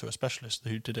up going to a specialist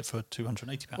who did it for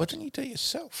 £280. Why didn't you do it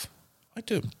yourself? I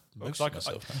do most of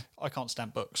myself. I can't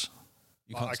stamp books.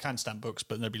 I can stamp books,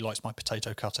 but nobody likes my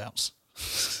potato cutouts.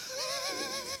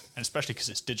 And especially because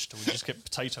it's digital, you just get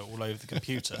potato all over the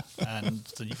computer, and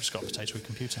then you've just got a potato with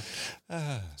computer.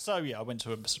 So yeah, I went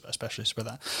to a specialist with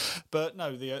that. But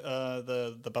no,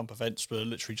 the bumper vents were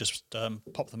literally just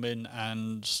pop them in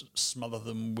and smother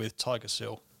them with Tiger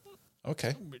Seal.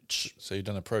 Okay. So you've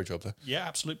done a pro job there. Yeah,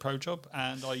 absolute pro job,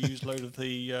 and I used a load of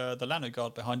the lano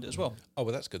guard behind it as well. Oh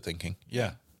well, that's good thinking.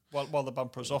 Yeah. While the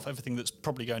bumper was off, everything that's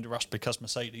probably going to rust because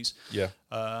Mercedes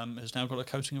has now got a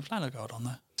coating of lano guard on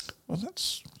there. Well,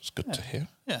 that's good to hear.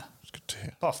 Yeah. It's good to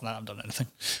hear. Apart from that, I haven't done anything.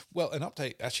 Well, an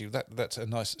update, actually, that's a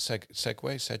nice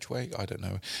segue, I don't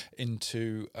know,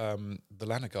 into the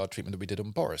Lanagard treatment that we did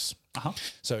on Boris. Uh-huh.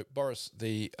 So Boris,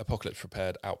 the Apocalypse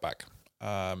Prepared Outback,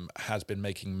 has been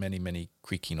making many, many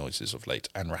creaky noises of late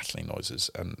and rattling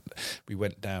noises. And we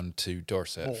went down to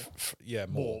Dorset.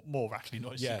 More rattling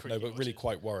noises. Yeah, no, but really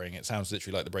quite worrying. It sounds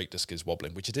literally like the brake disc is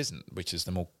wobbling, which it isn't, which is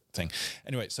the more thing.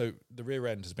 Anyway, so the rear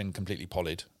end has been completely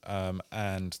polyed,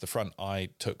 and the front, I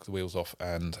took the wheels off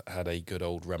and had a good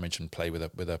old rummage and play with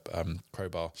a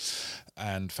crowbar,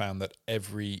 and found that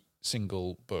every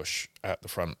single bush at the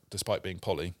front, despite being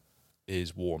poly,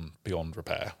 is worn beyond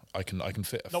repair. I can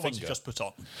fit a finger. Not ones you just put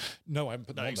on. No, I haven't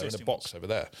put them on. They're in a box over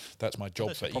there. That's my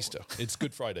job for Easter. It's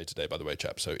Good Friday today, by the way,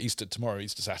 chaps. So tomorrow,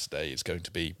 Easter Saturday, is going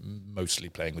to be mostly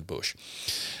playing with bush.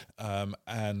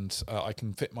 And I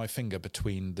can fit my finger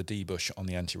between the D bush on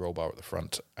the anti-roll bar at the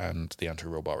front and the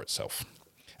anti-roll bar itself.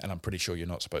 And I'm pretty sure you're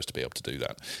not supposed to be able to do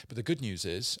that. But the good news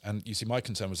is, and you see my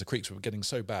concern was the creaks were getting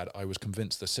so bad, I was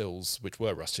convinced the sills, which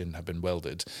were rusty and had been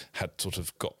welded, had sort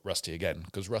of got rusty again,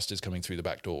 because rust is coming through the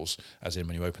back doors, as in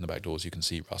when you open the back doors, you can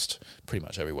see rust pretty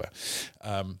much everywhere.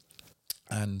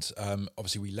 And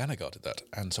obviously we Lanagarded that.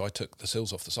 And so I took the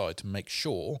sills off the side to make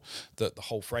sure that the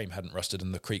whole frame hadn't rusted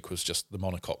and the creak was just the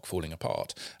monocoque falling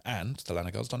apart. And the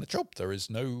Lanagard's done its job. There is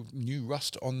no new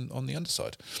rust on the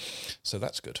underside. So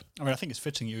that's good. I mean, I think it's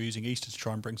fitting you're using Easter to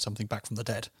try and bring something back from the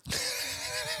dead.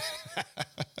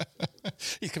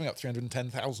 He's coming up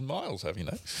 310,000 miles, have you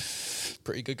know?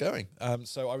 Pretty good going.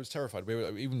 So I was terrified. We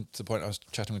were even to the point I was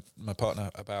chatting with my partner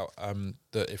about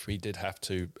that if we did have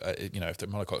to, if the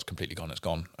monocoque's completely gone, it's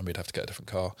gone, and we'd have to get a different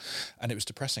car. And it was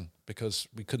depressing because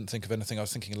we couldn't think of anything. I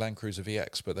was thinking Land Cruiser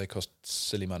VX, but they cost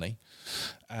silly money.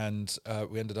 And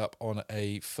we ended up on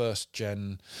a first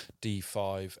gen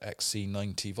D5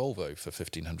 XC90 Volvo for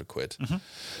 £1,500.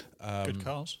 Mm-hmm. Good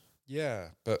cars. Yeah,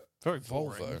 but very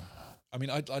Volvo. boring. I mean,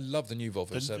 I love the new Volvo.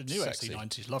 The new sexy.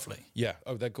 XC90 is lovely. Yeah.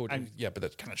 Oh, they're gorgeous. And yeah, but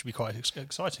that can actually be quite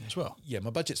exciting as well. Yeah,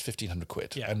 my budget's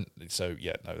 £1,500. Yeah. And so,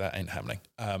 yeah, no, that ain't happening.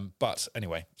 But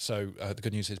anyway, so the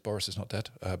good news is Boris is not dead,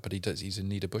 but he's in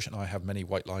need of bush, and I have many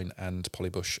white line and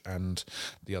polybush and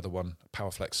the other one,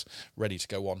 Powerflex, ready to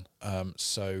go on.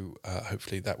 So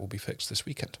hopefully that will be fixed this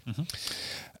weekend.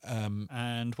 Mm-hmm.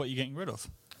 And what are you getting rid of?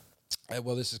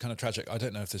 Well, this is kind of tragic. I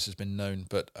don't know if this has been known,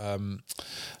 but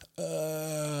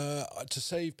to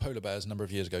save polar bears a number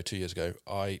of years ago, 2 years ago,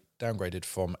 I downgraded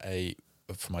from a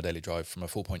for my daily drive from a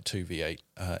 4.2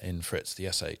 V8 in Fritz, the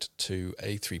S8, to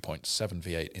a 3.7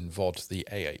 V8 in VOD, the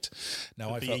A8.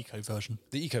 Now, the eco version.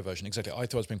 The eco version, exactly. I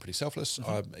thought I was being pretty selfless.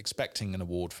 I'm expecting an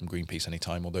award from Greenpeace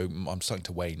anytime, although I'm starting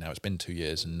to wane now. It's been 2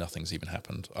 years and nothing's even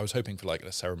happened. I was hoping for like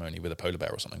a ceremony with a polar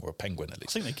bear or something, or a penguin at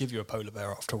least. I think they give you a polar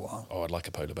bear after a while. Oh, I'd like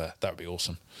a polar bear. That would be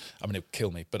awesome. I mean, it would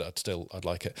kill me, but I'd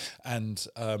like it. And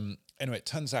anyway, it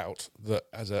turns out that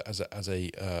as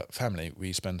a family,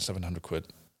 we spend 700 quid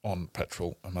on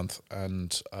petrol a month,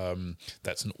 and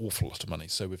that's an awful lot of money.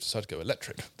 So we've decided to go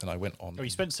electric. Then I went on. Oh, you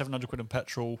spent 700 quid on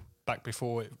petrol back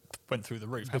before it went through the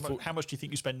roof. How much do you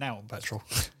think you spend now on petrol?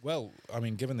 Well, I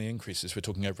mean, given the increases, we're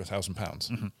talking over £1,000.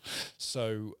 Mm-hmm.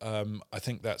 So I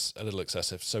think that's a little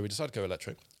excessive. So we decided to go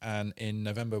electric. And in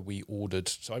November, we ordered.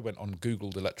 So I went on,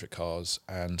 Googled electric cars,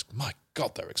 and my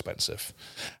God, they're expensive.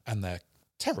 And they're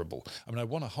terrible. I mean, I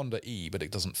want a Honda E, but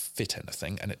it doesn't fit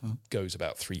anything, and it goes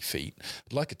about 3 feet.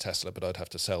 I'd like a Tesla, but I'd have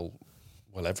to sell,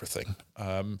 well, everything.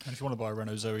 And if you want to buy a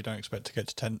Renault Zoe, don't expect to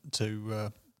get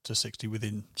to 60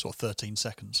 within sort of 13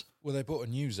 seconds. Well, they bought a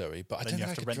new Zoe, but I don't know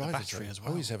how to rent the battery as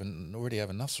well. I already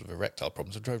have enough sort of erectile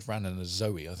problems. I drove around in a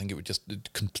Zoe. I think it would just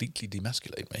completely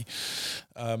demasculate me.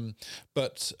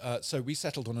 So we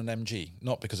settled on an MG,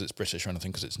 not because it's British or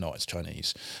anything, because it's not. It's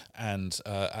Chinese. And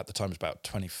at the time, it was about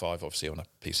 25, obviously, on a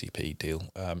PCP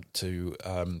deal, to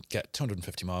get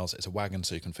 250 miles. It's a wagon,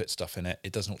 so you can fit stuff in it.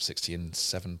 It does 0 to 60 in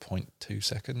 7.2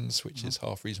 seconds, which is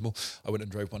half reasonable. I went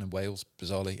and drove one in Wales,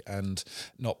 bizarrely, and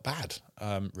not bad,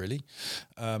 really.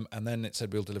 And then it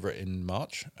said we'll deliver it in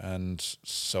March. And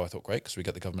so I thought, great, because we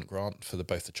get the government grant for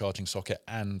both the charging socket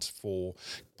and for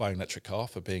buying an electric car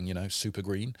for being, super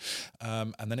green.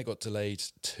 And then it got delayed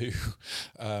to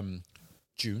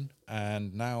June.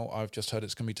 And now I've just heard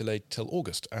it's going to be delayed till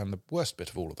August. And the worst bit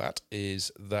of all of that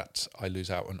is that I lose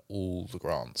out on all the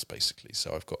grants, basically.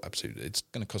 So I've got it's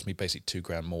going to cost me basically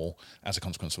 £2,000 more as a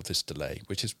consequence of this delay,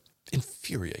 which is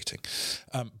infuriating.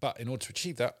 But in order to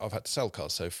achieve that, I've had to sell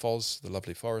cars. So Foz, the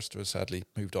lovely Forester, has sadly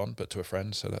moved on, but to a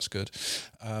friend, so that's good.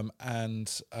 And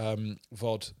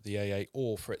VOD, the A8,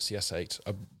 or Fritz, the S8.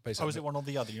 Is it one or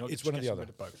the other? It's one or the other.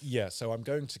 Both. Yeah, so I'm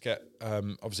going to get,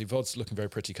 obviously VOD's looking very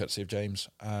pretty, courtesy of James,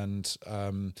 and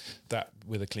that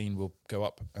with a clean will go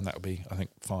up, and that will be, I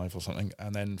think, 5 or something.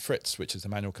 And then Fritz, which is the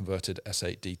manual converted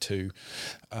S8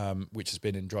 D2, which has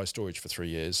been in dry storage for 3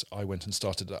 years. I went and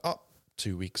started that up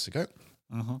 2 weeks ago.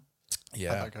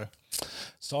 Yeah. How'd that go?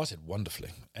 Started wonderfully.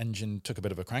 Engine took a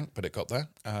bit of a crank, but it got there.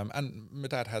 And my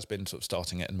dad has been sort of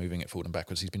starting it and moving it forward and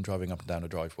backwards. He's been driving up and down a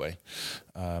driveway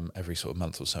every sort of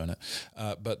month or so in it.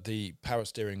 But the power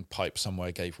steering pipe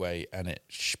somewhere gave way, and it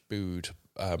spewed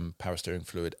power steering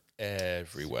fluid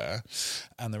everywhere.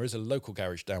 And there is a local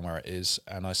garage down where it is,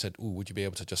 and I said, would you be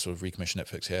able to just sort of recommission it,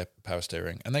 fix here, power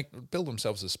steering? And they bill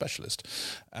themselves as a specialist,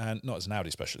 and not as an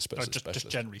Audi specialist, but as a specialist.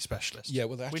 Just generally specialist. Yeah,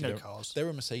 well, we know cars. They're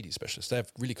a Mercedes specialist. They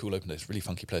have really cool open days, really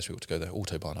funky place we ought to go there.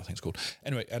 Autobahn, I think it's called.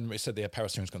 Anyway, and we said the power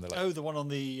steering's gone there. The one on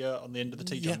the end of the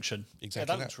T-junction.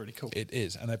 Exactly. Yeah, that looks really cool. It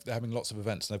is, and they're having lots of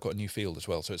events, and they've got a new field as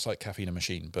well. So it's like Caffeine and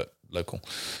Machine, but local.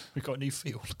 We've got a new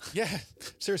field. Yeah,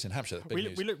 seriously, in Hampshire.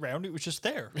 We looked round, it was just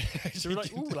there. So we're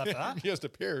like, ooh, like that. He just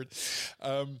appeared.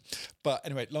 But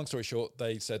anyway, long story short,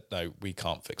 they said, no, we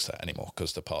can't fix that anymore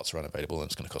because the parts are unavailable and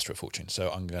it's going to cost her a fortune. So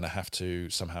I'm going to have to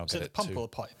somehow get it to... Is it a pump or a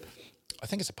pipe? I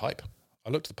think it's a pipe.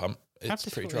 I looked at the pump. It's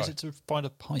pretty dry. How difficult is it to find a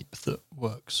pipe that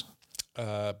works?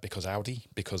 Because Audi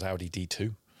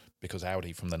D2. Because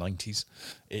Audi from the 90s.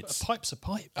 It's a pipe's a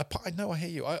pipe. No, I hear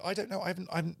you. I don't know. I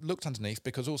haven't looked underneath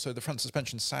because also the front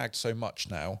suspension sagged so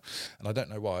much now, and I don't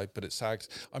know why, but it sagged.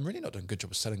 I'm really not doing a good job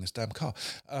of selling this damn car.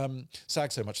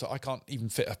 Sagged so much that I can't even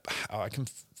fit I can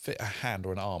fit a hand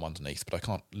or an arm underneath, but I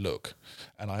can't look,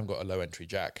 and I haven't got a low entry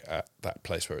jack at that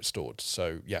place where it's stored.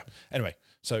 So yeah. Anyway,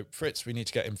 so Fritz, we need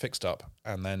to get him fixed up,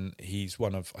 and then he's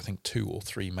one of I think 2 or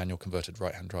 3 manual converted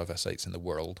right hand drive S8s in the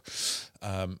world,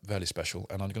 fairly special,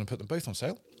 and I'm going to put them both on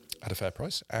sale at a fair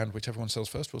price, and whichever one sells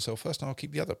first will sell first, and I'll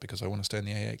keep the other because I want to stay in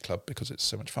the AA club because it's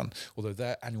so much fun. Although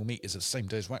their annual meet is the same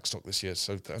day as Waxstock this year,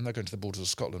 and they're going to the borders of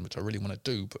Scotland, which I really want to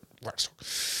do, but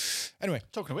Waxstock. Anyway,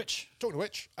 talking of which,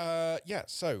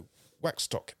 so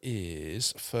Waxstock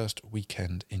is first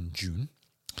weekend in June,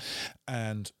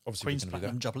 and obviously Queen's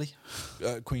Platinum Jubilee,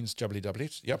 Queen's Jubilee,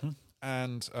 yep. Mm-hmm.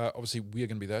 And obviously we are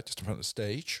going to be there just in front of the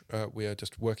stage. We are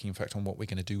just working, in fact, on what we're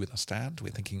going to do with our stand. We're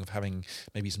thinking of having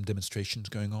maybe some demonstrations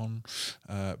going on,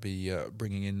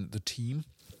 bringing in the team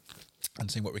and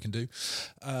seeing what we can do.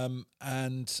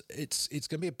 And it's going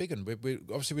to be a big one.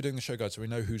 We're doing the show guide, so we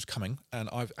know who's coming. And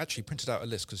I've actually printed out a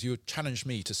list because you challenged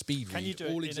me to speed read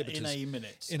all exhibitors. In a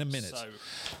minute? In a minute.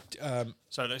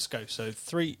 So let's go. So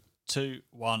 3, 2,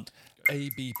 1.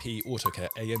 ABP Autocare,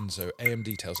 ANZO, AM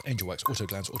Details, Angel Wax, Auto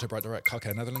Glance, Auto Bright Direct, Car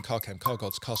Care, Netherland, Car Cam, Car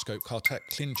Gods, Car Scope, Car Tech,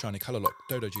 Clean Shiny, Colour Lock,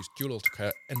 Dodo Juice, Dual Auto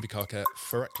Care, NV Car Care,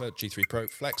 Ferrecla, G3 Pro,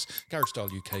 Flex, Garage Style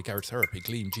UK, Garage Therapy,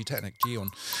 Gleam, G-Technic, Geon,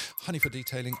 Honeyfoot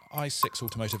Detailing, i6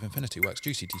 Automotive, Infinity Wax,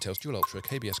 Juicy Details, Dual Ultra,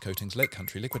 KBS Coatings, Lake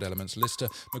Country, Liquid Elements, Lister,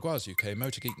 Maguire's UK,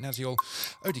 Motor Geek, Naziol,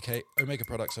 ODK, Omega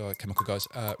Products, our chemical guys,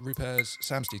 Repairs,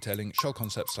 Sam's Detailing, Shoal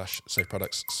Concepts / Safe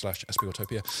Products / SB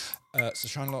Autopia,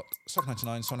 Shine Lot, Stock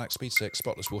 99, Sonax, Speed 6,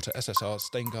 Spotless Water, SSR,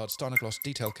 Stain Guard, Starner Gloss,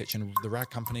 Detail Kitchen, The Rag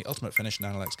Company, Ultimate Finish,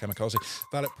 Nanolex, Kamikaze,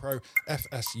 Valet Pro,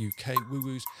 FS UK, Woo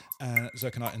Woos, and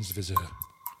Zirconite and Zvizur.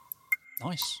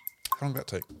 Nice. How long did that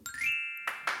take?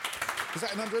 Is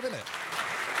that in under a minute?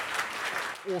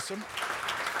 Awesome.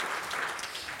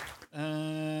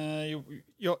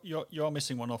 You're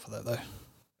missing one off of that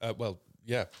though. Well,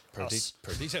 yeah, Pro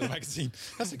Detail Magazine.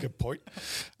 That's a good point.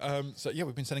 So yeah,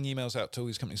 we've been sending emails out to all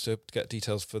these companies to get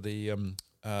details for the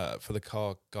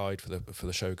car guide, for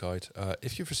the show guide.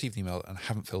 If you've received the email and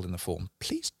haven't filled in the form,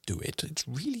 please do it. It's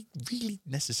really, really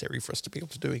necessary for us to be able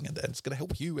to do it, and it's going to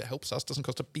help you. It helps us. Doesn't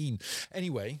cost a bean.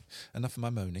 Anyway, enough of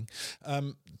my moaning.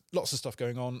 Lots of stuff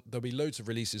going on. There'll be loads of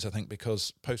releases, I think,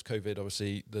 because post-COVID,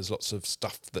 obviously, there's lots of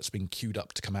stuff that's been queued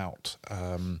up to come out.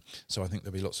 So I think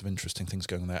there'll be lots of interesting things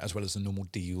going on there, as well as the normal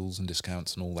deals and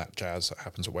discounts and all that jazz that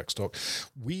happens at Wexstock.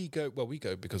 We go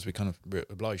because we're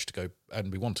obliged to go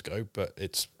and we want to go, but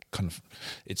it's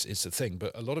a thing.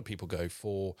 But a lot of people go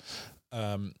for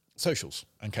socials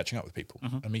and catching up with people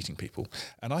and meeting people,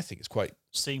 and I think it's quite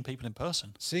seeing people in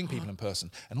person,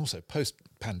 and also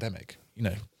post-pandemic,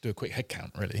 do a quick head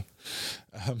count really.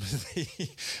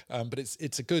 But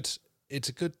it's a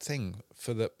good thing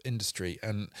for the industry,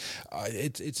 and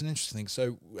it's an interesting thing.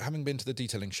 So having been to the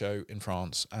detailing show in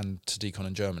France and to Decon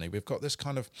in Germany, we've got this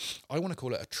kind of, I want to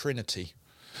call it a trinity.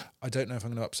 I don't know if I'm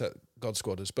going to upset God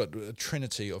Squadders, but a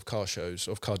trinity of car shows,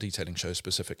 of car detailing shows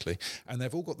specifically, and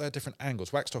they've all got their different angles.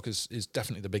 Waxstock is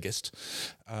definitely the biggest,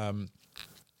 and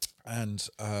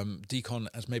Decon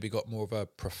has maybe got more of a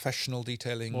professional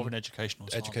detailing, more of an educational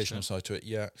side to it,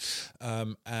 yeah.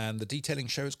 And the detailing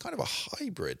show is kind of a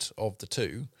hybrid of the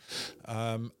two,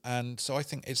 and so I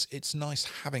think it's nice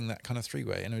having that kind of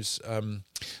three-way. And I was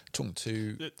talking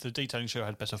to the detailing show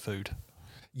had better food.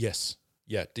 Yes.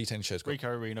 Yeah, detailing shows. Rico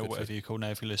Arena, whatever you call now,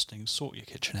 if you're listening, sort your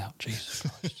kitchen out. Jesus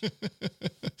Christ.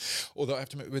 Although I have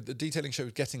to admit, with the detailing show,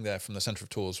 getting there from the centre of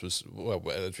Tours was, well,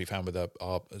 as we found with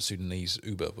our Sudanese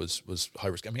Uber, was high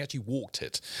risk. And we actually walked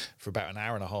it for about an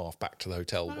hour and a half back to the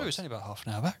hotel. No, it was only about half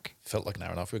an hour back. Felt like an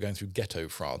hour and a half. We were going through ghetto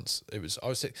France. It was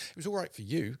all right for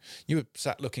you. You were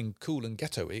sat looking cool and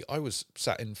ghetto-y. I was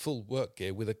sat in full work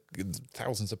gear with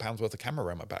thousands of pounds worth of camera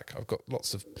around my back. I've got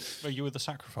lots of... Well, you were the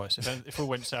sacrifice. If we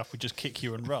went south, we'd just kick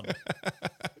you and run.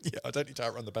 Yeah, I don't need to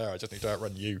outrun the bear. I just need to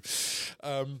outrun you.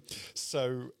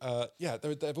 Yeah,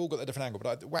 they've all got their different angle.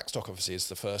 But Waxstock obviously is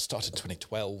the first. Started in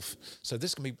 2012. So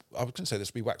this can be. I was going to say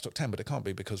this would be Waxstock 10, but it can't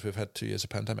be because we've had 2 years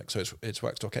of pandemic. So it's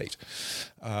Waxstock 8.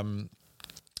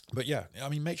 But yeah, I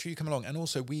mean, make sure you come along. And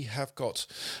also, we have got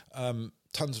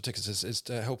tons of tickets is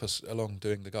to help us along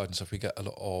doing the guidance stuff. We get a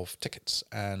lot of tickets,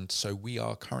 and so we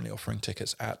are currently offering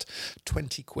tickets at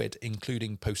 £20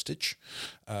 including postage.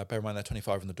 Bear in mind they're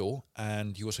 25 in the door,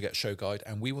 and you also get a show guide,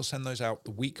 and we will send those out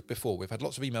the week before. We've had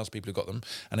lots of emails, people who got them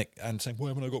and saying, why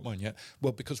haven't I got mine yet?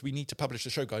 Well, because we need to publish the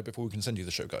show guide before we can send you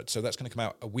the show guide, so that's going to come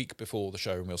out a week before the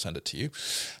show, and we'll send it to you.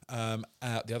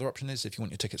 The other option is if you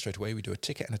want your ticket straight away, we do a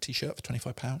ticket and a t-shirt for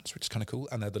 £25, which is kind of cool,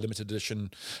 and they're the limited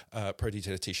edition Pro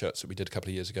Detailer t-shirts that we did a couple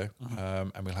of years ago.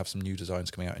 And we'll have some new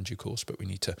designs coming out in due course, but we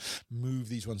need to move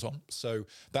these ones on, so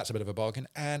that's a bit of a bargain.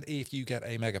 And if you get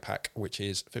a mega pack, which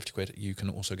is £50, you can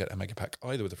also get a mega pack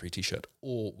either with a free t-shirt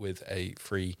or with a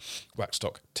free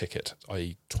Waxstock ticket,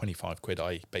 i.e. £25,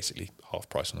 i.e. basically half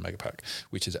price on the mega pack,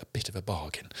 which is a bit of a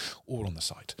bargain, all on the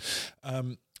site.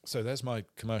 So there's my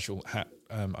commercial hat.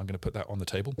 I'm going to put that on the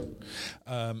table.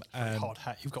 And hard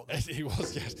hat you've got there. It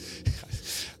was,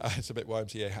 yes. It's a bit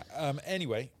YMCA hat.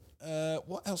 Anyway,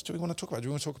 what else do we want to talk about? Do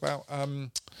we want to talk about,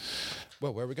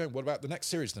 where are we going? What about the next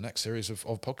series? The next series of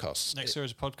podcasts?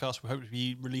 Series of podcasts, we hope to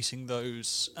be releasing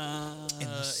those in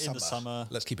the summer.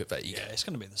 Let's keep it vague. Yeah, it's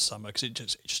going to be in the summer because it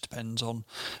just depends on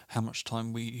how much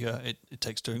time it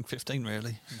takes doing 15,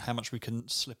 really, and how much we can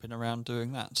slip in around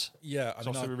doing that. Yeah.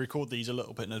 So we record these a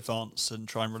little bit in advance and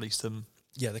try and release them.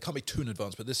 Yeah, they can't be too in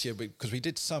advance, but this year, because we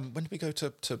did some... When did we go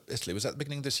to Italy? Was that the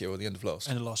beginning of this year or the end of last?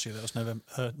 End of last year. That was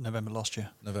November last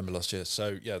year. November last year.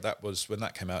 So, yeah, that was... When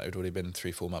that came out, it had already been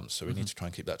 3-4 months, so we need to try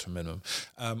and keep that to a minimum.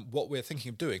 What we're thinking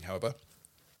of doing, however...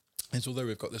 is although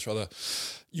we've got this rather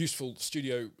useful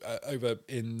studio over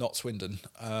in Not Swindon,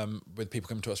 with people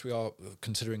coming to us, we are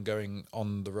considering going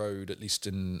on the road, at least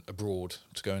in abroad,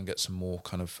 to go and get some more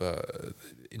kind of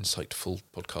insightful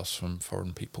podcasts from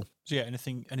foreign people. So yeah,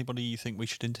 anybody you think we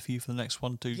should interview for the next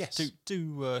one? Do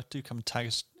come and tag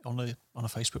us on a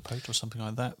Facebook page or something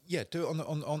like that. Yeah, do it on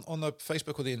the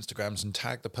Facebook or the Instagrams and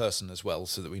tag the person as well,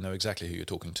 so that we know exactly who you're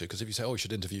talking to. Because if you say, "Oh, you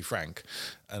should interview Frank,"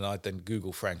 and I then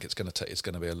Google Frank, it's going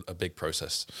to be a big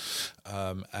process.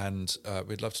 And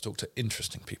we'd love to talk to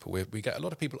interesting people. We get a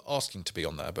lot of people asking to be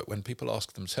on there, but when people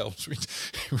ask themselves,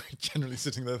 we're generally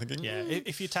sitting there thinking, "Yeah,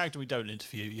 if you're tagged and we don't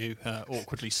interview you,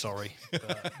 awkwardly sorry."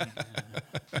 But,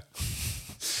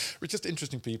 we're just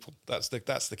interesting people. That's the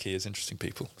key, is interesting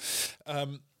people.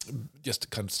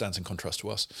 Just kind of stands in contrast to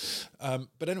us.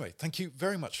 But anyway, thank you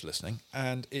very much for listening.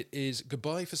 And it is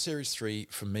goodbye for Series 3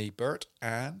 from me, Bert,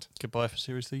 and goodbye for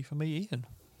Series 3 from me, Ian.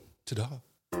 Ta-da.